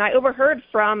that. And I overheard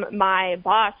from my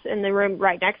boss in the room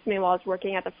right next to me while I was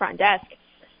working at the front desk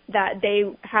that they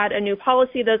had a new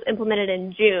policy that was implemented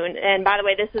in June. And by the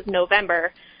way, this is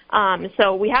November.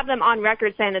 So we have them on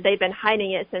record saying that they've been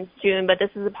hiding it since June, but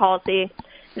this is a policy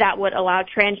that would allow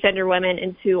transgender women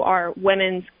into our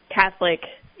women's Catholic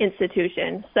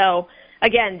institution. So,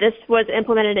 again, this was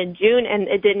implemented in June, and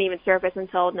it didn't even surface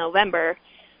until November.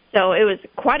 So it was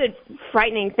quite a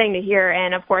frightening thing to hear,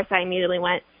 and, of course, I immediately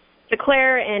went to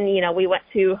Claire, and, we went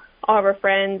to all of our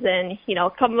friends, and, a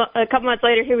couple months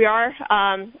later, here we are,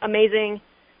 amazing,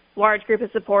 large group of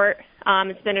support.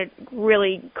 It's been a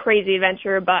really crazy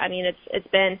adventure, but, I mean, it's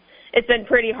been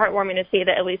pretty heartwarming to see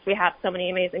that at least we have so many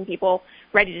amazing people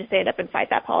ready to stand up and fight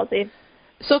that policy.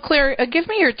 So, Claire, give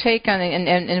me your take on it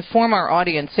and inform our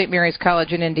audience, St. Mary's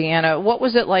College in Indiana. What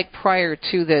was it like prior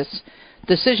to this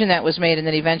decision that was made and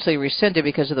then eventually rescinded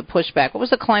because of the pushback? What was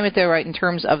the climate there, right, in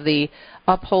terms of the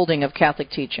upholding of Catholic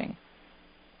teaching?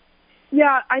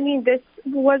 Yeah, I mean, this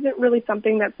wasn't really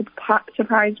something that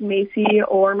surprised Macy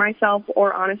or myself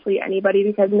or honestly anybody,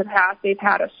 because in the past they've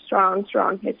had a strong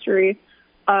history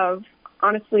of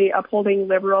honestly upholding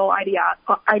liberal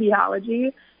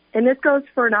ideology. And this goes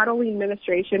for not only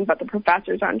administration but the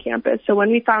professors on campus. So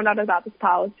when we found out about this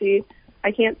policy,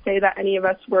 I can't say that any of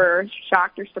us were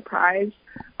shocked or surprised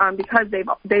because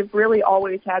they've really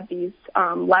always had these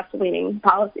left-leaning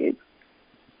policies.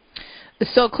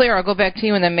 So, Claire, I'll go back to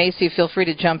you, and then Macy, feel free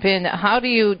to jump in. How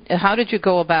did you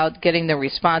go about getting the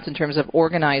response in terms of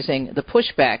organizing the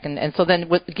pushback? And so then,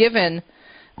 given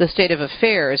the state of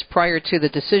affairs prior to the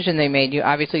decision they made, you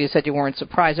said you weren't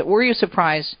surprised. But were you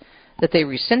surprised that they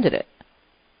rescinded it?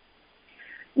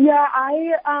 Yeah,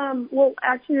 well,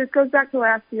 actually, this goes back to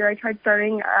last year. I tried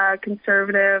starting a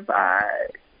conservative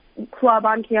club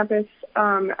on campus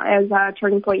as a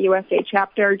Turning Point USA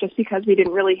chapter, just because we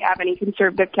didn't really have any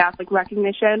conservative Catholic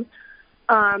recognition.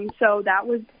 So that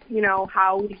was,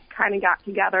 how we kind of got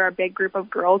together a big group of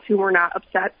girls who were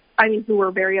who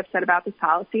were very upset about this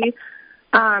policy.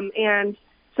 And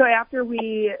so after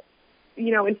we,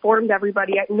 informed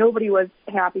everybody, nobody was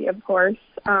happy, of course.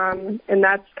 And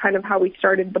that's kind of how we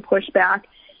started the pushback.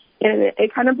 And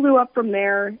it kind of blew up from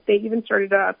there. They even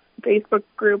started a Facebook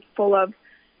group full of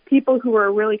people who were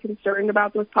really concerned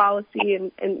about this policy.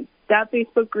 And that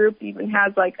Facebook group even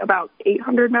has about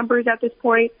 800 members at this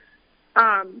point.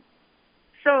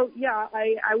 So, yeah,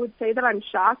 I would say that I'm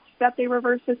shocked that they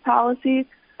reversed this policy.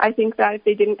 I think that if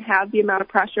they didn't have the amount of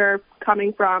pressure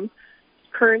coming from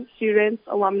current students,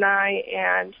 alumni,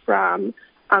 and from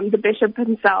the bishop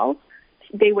himself,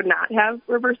 they would not have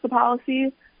reversed the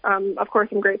policy. Of course,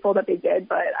 I'm grateful that they did,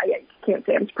 but I can't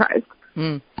say I'm surprised.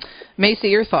 Macy,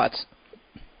 your thoughts?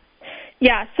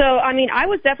 Yeah, so, I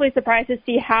was definitely surprised to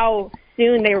see how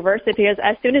soon they reversed it, because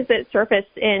as soon as it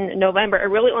surfaced in November, it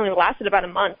really only lasted about a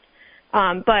month.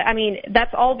 But,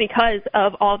 that's all because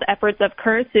of all the efforts of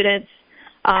current students,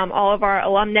 all of our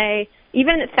alumni,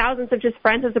 even thousands of just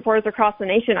friends and supporters across the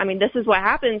nation. This is what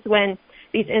happens when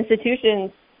these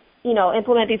institutions,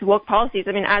 implement these woke policies.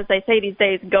 As they say these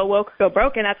days, go woke, go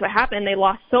broke, and that's what happened. They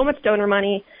lost so much donor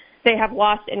money. they have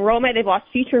lost enrollment, they've lost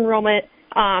future enrollment,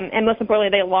 and most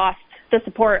importantly, they lost the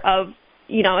support of,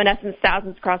 in essence,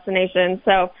 thousands across the nation.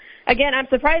 So, again, I'm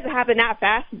surprised it happened that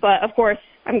fast, but of course,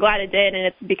 I'm glad it did, and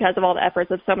it's because of all the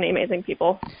efforts of so many amazing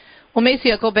people. Well,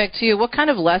 Macy, I'll go back to you. What kind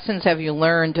of lessons have you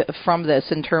learned from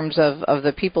this in terms of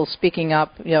the people speaking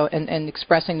up, and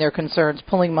expressing their concerns,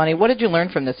 pulling money? What did you learn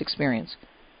from this experience?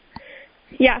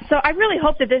 Yeah, so I really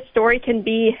hope that this story can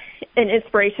be an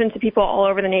inspiration to people all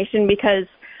over the nation, because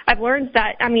I've learned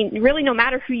that, really no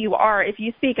matter who you are, if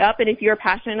you speak up and if you're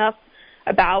passionate enough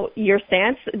about your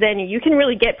stance, then you can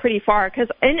really get pretty far. Because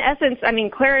in essence,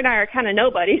 Claire and I are kind of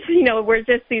nobodies. We're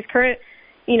just these current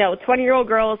 20-year-old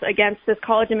girls against this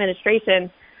college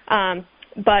administration.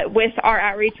 But with our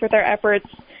outreach, with our efforts,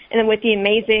 and then with the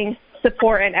amazing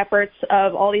support and efforts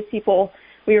of all these people,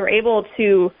 we were able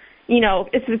to,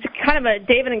 it's kind of a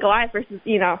David and Goliath versus,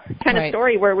 kind of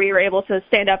story where we were able to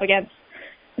stand up against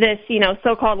this,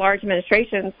 so-called large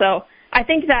administration. So I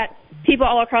think that people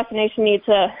all across the nation need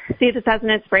to see this as an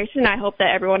inspiration. I hope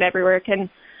that everyone everywhere can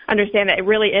understand that it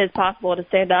really is possible to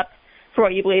stand up for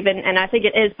what you believe in, and I think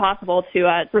it is possible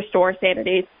to restore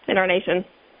sanity in our nation.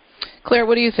 Claire,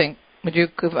 what do you think? Would you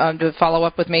follow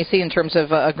up with Macy in terms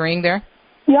of agreeing there?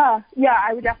 Yeah,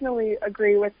 I would definitely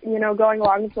agree with, going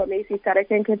along with what Macy said. I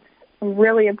think it's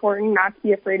really important not to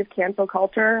be afraid of cancel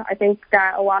culture. I think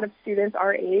that a lot of students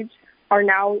our age are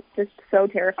now just so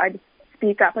terrified to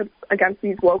speak up against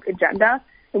these woke agenda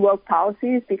and woke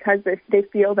policies because they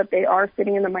feel that they are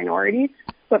sitting in the minority.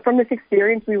 But from this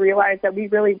experience, we realize that we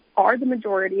really are the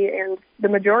majority, and the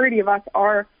majority of us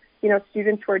are,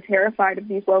 students who are terrified of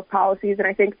these woke policies. And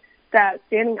I think that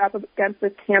standing up against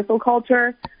this cancel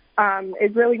culture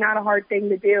is really not a hard thing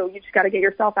to do. You just got to get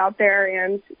yourself out there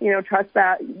and, trust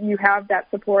that you have that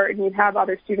support and you have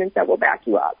other students that will back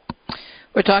you up.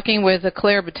 We're talking with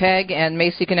Claire Bettag and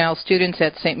Macy Gunnell, students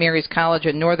at St. Mary's College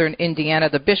in northern Indiana.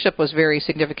 The bishop was very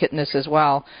significant in this as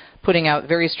well, putting out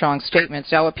very strong statements.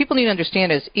 Now, what people need to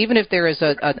understand is even if there is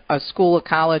a school, a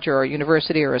college, or a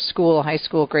university, or a school, a high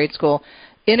school, grade school,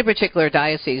 in a particular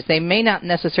diocese, they may not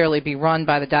necessarily be run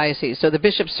by the diocese. So the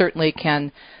bishop certainly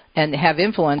can and have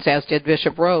influence, as did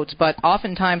Bishop Rhodes, but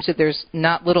oftentimes there's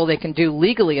not little they can do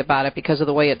legally about it because of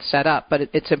the way it's set up. But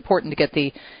it's important to get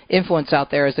the influence out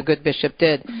there, as the good bishop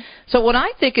did. So what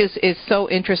I think is so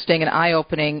interesting and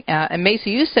eye-opening, and Macy,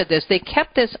 you said this, they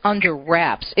kept this under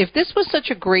wraps. If this was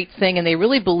such a great thing and they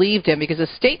really believed him, because the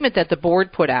statement that the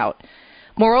board put out,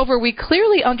 moreover, we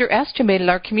clearly underestimated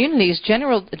our community's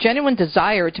genuine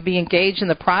desire to be engaged in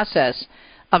the process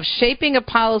of shaping a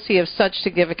policy of such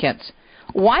significance.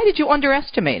 Why did you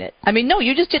underestimate it? No,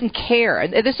 you just didn't care.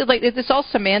 And this is it's all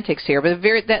semantics here, but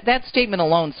that statement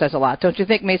alone says a lot, don't you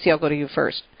think, Macy? I'll go to you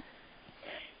first.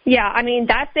 Yeah,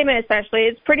 that statement especially,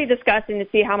 it's pretty disgusting to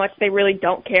see how much they really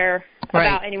don't care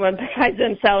about anyone besides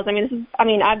themselves.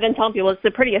 I've been telling people it's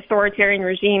a pretty authoritarian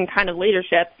regime kind of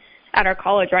leadership at our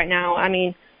college right now.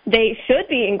 They should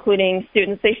be including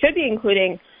students. They should be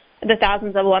including the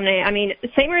thousands of alumni.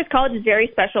 St. Mary's College is very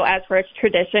special as for its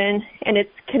tradition and its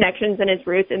connections and its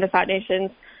roots in the foundations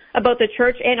of both the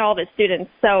church and all of its students.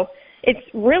 So it's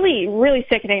really, really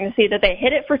sickening to see that they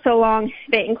hid it for so long.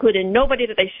 They included nobody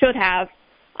that they should have,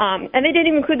 and they didn't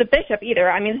even include the bishop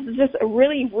either. This is just a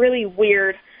really, really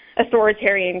weird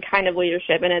authoritarian kind of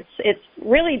leadership, and it's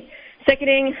really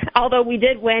sickening. Although we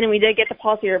did win and we did get the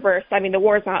policy reversed, the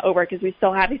war is not over because we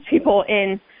still have these people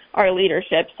in our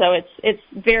leadership. So it's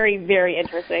very, very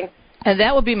interesting. And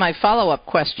that would be my follow-up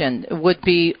question, would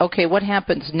be, okay, what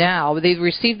happens now? They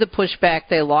received the pushback,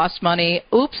 they lost money.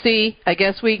 Oopsie, I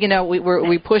guess we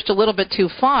pushed a little bit too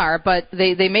far, but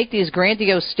they make these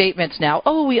grandiose statements now.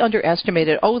 Oh, we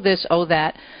underestimated, oh this, oh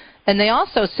that. And they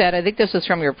also said, I think this is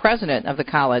from your president of the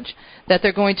college, that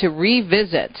they're going to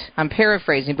revisit, I'm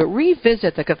paraphrasing, but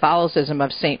revisit the Catholicism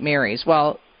of St. Mary's.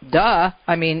 Well, duh.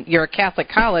 You're a Catholic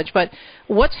college, but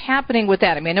what's happening with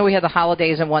that? I know we have the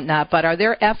holidays and whatnot, but are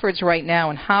there efforts right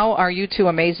now, and how are you two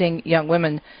amazing young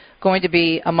women going to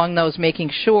be among those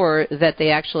making sure that they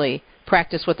actually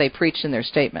practice what they preach in their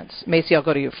statements? Macy, I'll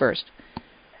go to you first.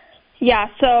 Yeah,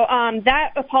 so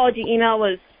that apology email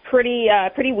was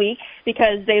pretty weak,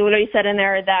 because they literally said in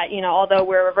there that, although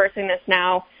we're reversing this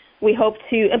now, we hope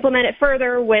to implement it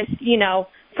further with,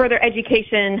 further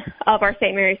education of our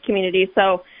St. Mary's community.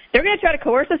 So they're going to try to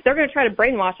coerce us. They're going to try to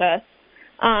brainwash us.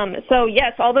 So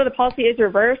yes, although the policy is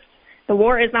reversed, the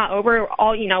war is not over.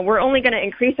 We're only going to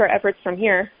increase our efforts from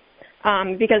here,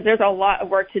 because there's a lot of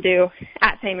work to do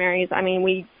at St. Mary's.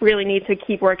 We really need to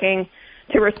keep working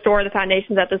to restore the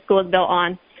foundations that the school is built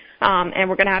on. And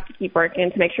we're going to have to keep working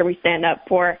to make sure we stand up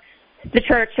for the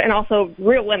church and also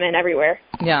real women everywhere.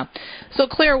 Yeah. So,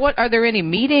 Claire, are there any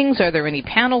meetings? Are there any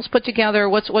panels put together?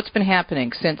 What's been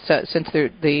happening since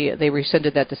they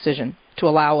rescinded that decision to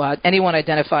allow anyone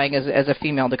identifying as a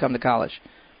female to come to college?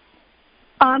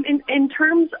 In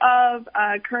terms of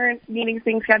current meetings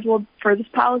being scheduled for this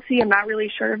policy, I'm not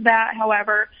really sure of that.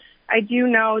 However, I do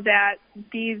know that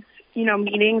these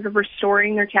meetings of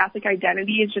restoring their Catholic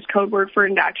identity is just code word for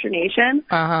indoctrination.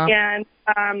 Uh-huh.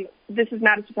 And this is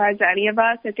not a surprise to any of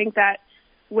us. I think that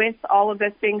with all of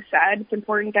this being said, it's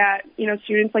important that,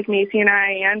 students like Macy and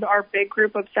I and our big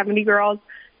group of 70 girls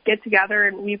get together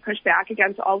and we push back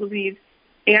against all of these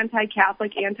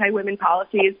anti-Catholic, anti-women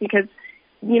policies because,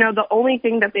 the only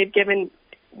thing that they've given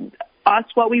us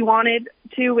what we wanted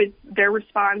to is their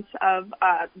response of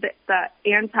the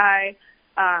anti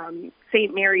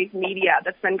St. Mary's media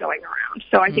that's been going around.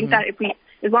 So I think that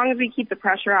as long as we keep the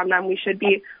pressure on them, we should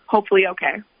be hopefully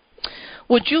okay.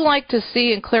 Would you like to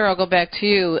see, and Claire, I'll go back to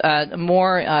you,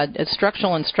 more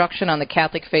instructional instruction on the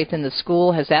Catholic faith in the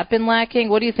school? Has that been lacking?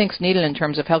 What do you think is needed in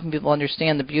terms of helping people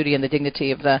understand the beauty and the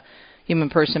dignity of the human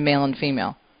person, male and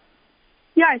female?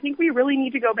 Yeah, I think we really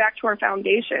need to go back to our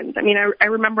foundations. I mean, I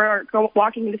remember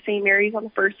walking into St. Mary's on the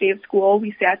first day of school.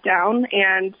 We sat down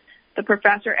and the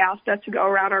professor asked us to go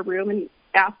around our room and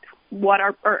ask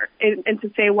and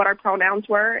to say what our pronouns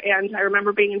were. And I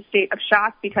remember being in a state of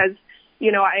shock because,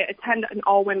 I attend an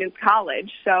all-women's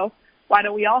college, so why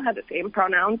don't we all have the same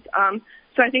pronouns?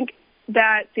 So I think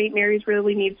that St. Mary's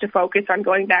really needs to focus on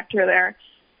going back to their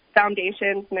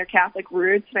foundations and their Catholic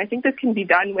roots. And I think this can be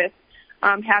done with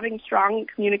having strong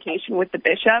communication with the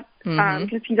bishop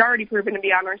because he's already proven to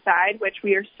be on our side, which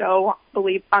we are so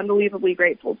unbelievably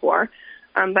grateful for.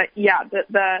 But yeah,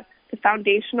 the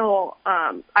foundational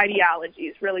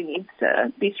ideologies really needs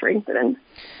to be strengthened.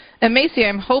 And Macy,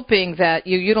 I'm hoping that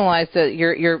you utilize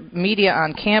your media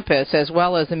on campus as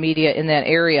well as the media in that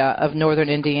area of northern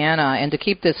Indiana and to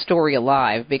keep this story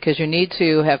alive because you need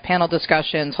to have panel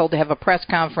discussions, have a press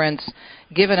conference,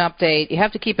 give an update. You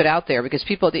have to keep it out there because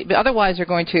people, otherwise they're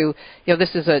going to,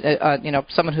 this is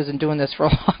someone who's been doing this for a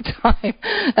long time.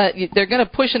 They're going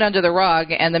to push it under the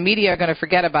rug and the media are going to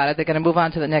forget about it. They're going to move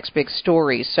on to the next big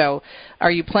story. So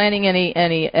are you planning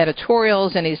any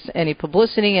editorials, any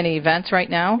publicity, any events right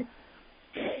now?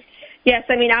 Yes,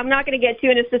 I mean, I'm not going to get too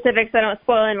into specifics. I don't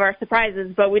spoil any of our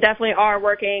surprises, but we definitely are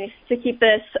working to keep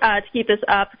this up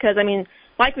because, I mean,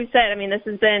 like we said, I mean, this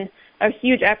has been a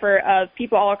huge effort of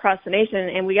people all across the nation,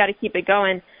 and we got to keep it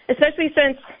going, especially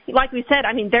since, like we said,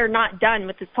 I mean, they're not done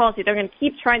with this policy. They're going to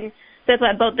keep trying to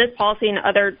implement both this policy and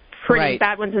other pretty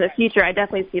bad ones in the future. I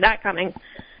definitely see that coming.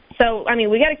 So, I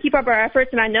mean, we got to keep up our efforts,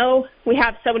 and I know we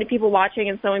have so many people watching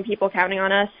and so many people counting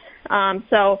on us.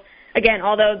 So, again,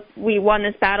 although we won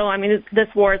this battle, I mean, this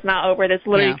war is not over. This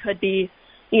literally could be,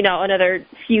 another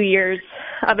few years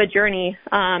of a journey.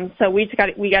 So we got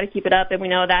to keep it up, and we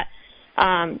know that,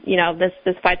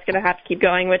 this fight's going to have to keep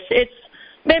going, which it's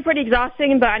been pretty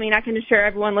exhausting. But I mean, I can assure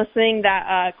everyone listening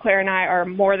that Claire and I are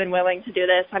more than willing to do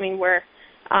this. I mean, we're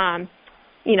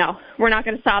not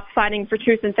going to stop fighting for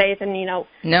truth and faith. And,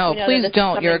 no, please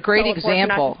don't. You're a great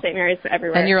example. St. Mary's, but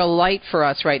everywhere. And you're a light for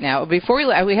us right now. Before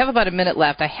we have about a minute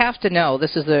left. I have to know,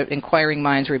 this is the Inquiring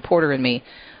Minds reporter in me.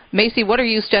 Macy, what are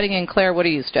you studying? And Claire, what are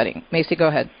you studying? Macy, go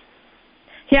ahead.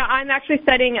 Yeah, I'm actually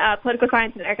studying political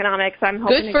science and economics. I'm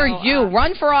hoping Good for you.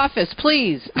 Run for office,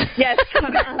 please. Yes,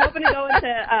 I'm hoping to go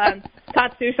into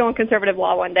constitutional and conservative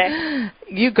law one day.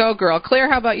 You go, girl. Claire,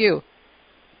 how about you?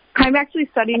 I'm actually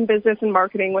studying business and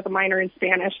marketing with a minor in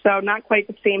Spanish, so not quite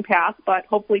the same path, but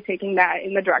hopefully taking that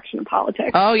in the direction of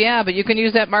politics. Oh, yeah, but you can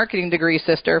use that marketing degree,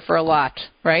 sister, for a lot,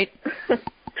 right?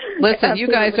 Listen, you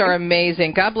guys are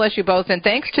amazing. God bless you both, and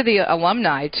thanks to the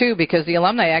alumni, too, because the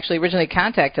alumni actually originally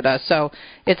contacted us. So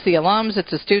it's the alums, it's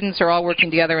the students are all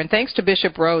working together, and thanks to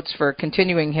Bishop Rhodes for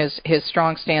continuing his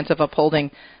strong stance of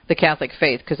upholding the Catholic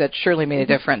faith, because that surely made a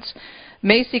difference.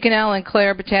 Macy, Gunnell, and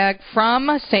Claire Bettag from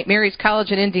St. Mary's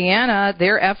College in Indiana,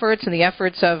 their efforts and the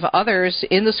efforts of others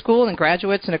in the school and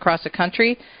graduates and across the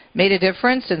country made a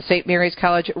difference, and St. Mary's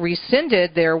College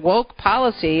rescinded their woke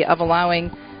policy of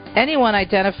allowing anyone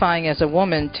identifying as a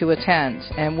woman to attend.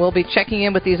 And we'll be checking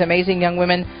in with these amazing young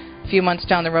women a few months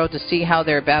down the road to see how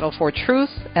their battle for truth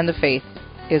and the faith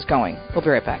is going. We'll be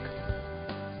right back.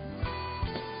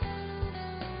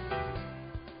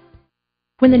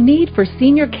 When the need for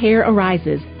senior care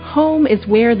arises, home is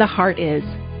where the heart is.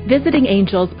 Visiting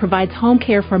Angels provides home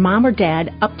care for mom or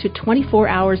dad up to 24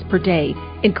 hours per day,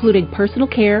 including personal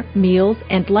care, meals,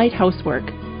 and light housework.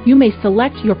 You may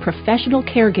select your professional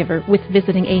caregiver with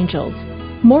Visiting Angels.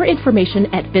 More information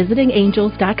at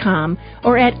visitingangels.com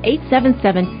or at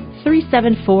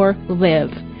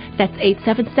 877-374-LIVE. That's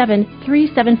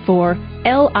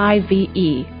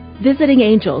 877-374-LIVE. Visiting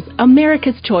Angels,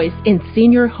 America's choice in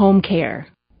senior home care.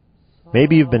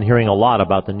 Maybe you've been hearing a lot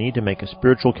about the need to make a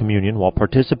spiritual communion while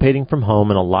participating from home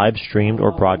in a live-streamed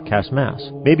or broadcast Mass.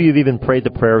 Maybe you've even prayed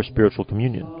the prayer of spiritual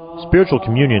communion. Spiritual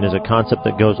communion is a concept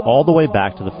that goes all the way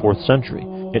back to the 4th century.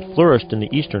 It flourished in the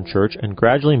Eastern Church and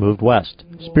gradually moved west.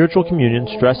 Spiritual communion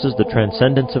stresses the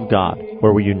transcendence of God,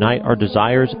 where we unite our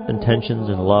desires, intentions,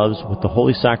 and loves with the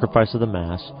holy sacrifice of the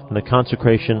Mass and the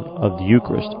consecration of the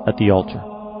Eucharist at the altar.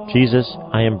 Jesus,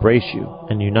 I embrace you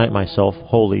and unite myself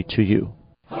wholly to you.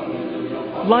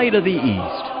 Light of the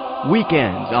East,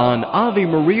 weekends on Ave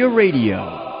Maria Radio.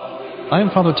 I am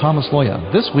Father Thomas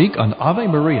Loya. This week on Ave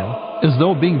Maria, as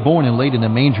though being born and laid in a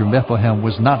manger in Bethlehem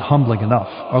was not humbling enough,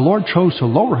 our Lord chose to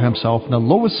lower himself in the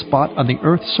lowest spot on the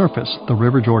earth's surface, the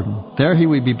River Jordan. There he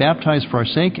would be baptized for our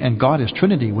sake, and God as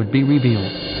Trinity would be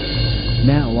revealed.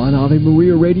 Now on Ave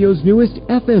Maria Radio's newest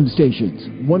FM stations,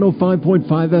 105.5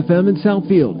 FM in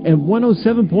Southfield and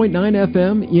 107.9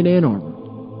 FM in Ann Arbor.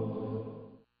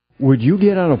 Would you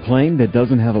get on a plane that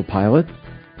doesn't have a pilot?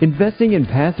 Investing in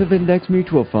passive index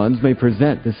mutual funds may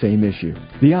present the same issue.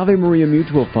 The Ave Maria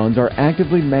mutual funds are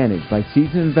actively managed by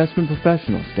seasoned investment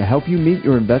professionals to help you meet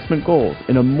your investment goals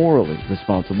in a morally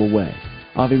responsible way.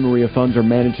 Ave Maria funds are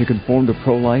managed to conform to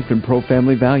pro-life and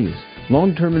pro-family values.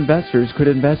 Long-term investors could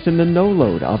invest in the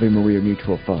no-load Ave Maria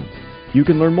mutual funds. You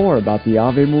can learn more about the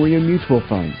Ave Maria mutual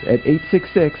funds at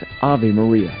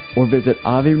 866-AVE-MARIA or visit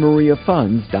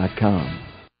AveMariaFunds.com.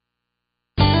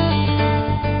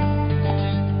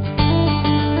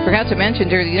 Forgot to mention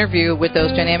during the interview with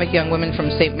those dynamic young women from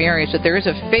St. Mary's that there is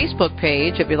a Facebook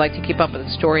page, if you'd like to keep up with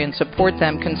the story and support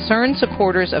them, Concerned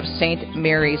Supporters of St.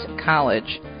 Mary's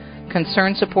College.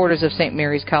 Concerned Supporters of St.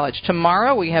 Mary's College.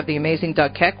 Tomorrow we have the amazing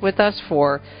Doug Keck with us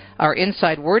for our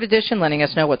Inside Word edition, letting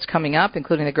us know what's coming up,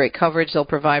 including the great coverage they'll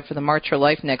provide for the March for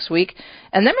Life next week.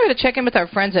 And then we're going to check in with our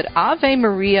friends at Ave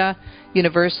Maria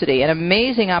University, an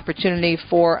amazing opportunity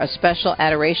for a special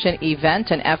adoration event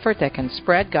and effort that can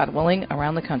spread, God willing,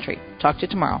 around the country. Talk to you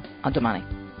tomorrow on Domani.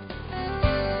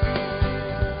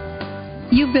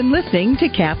 You've been listening to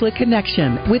Catholic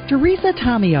Connection with Teresa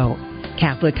Tomeo.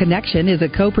 Catholic Connection is a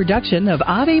co-production of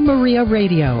Ave Maria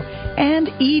Radio and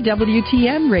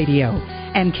EWTN Radio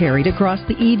and carried across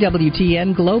the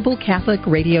EWTN Global Catholic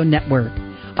Radio Network.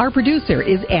 Our producer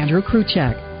is Andrew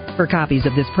Kruchek. For copies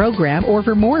of this program or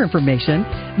for more information,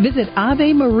 visit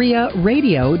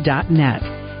AveMariaRadio.net.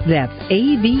 That's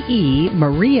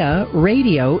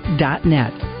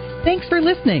AVEMariaRadio.net. Thanks for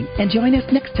listening and join us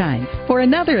next time for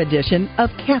another edition of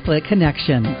Catholic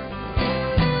Connection.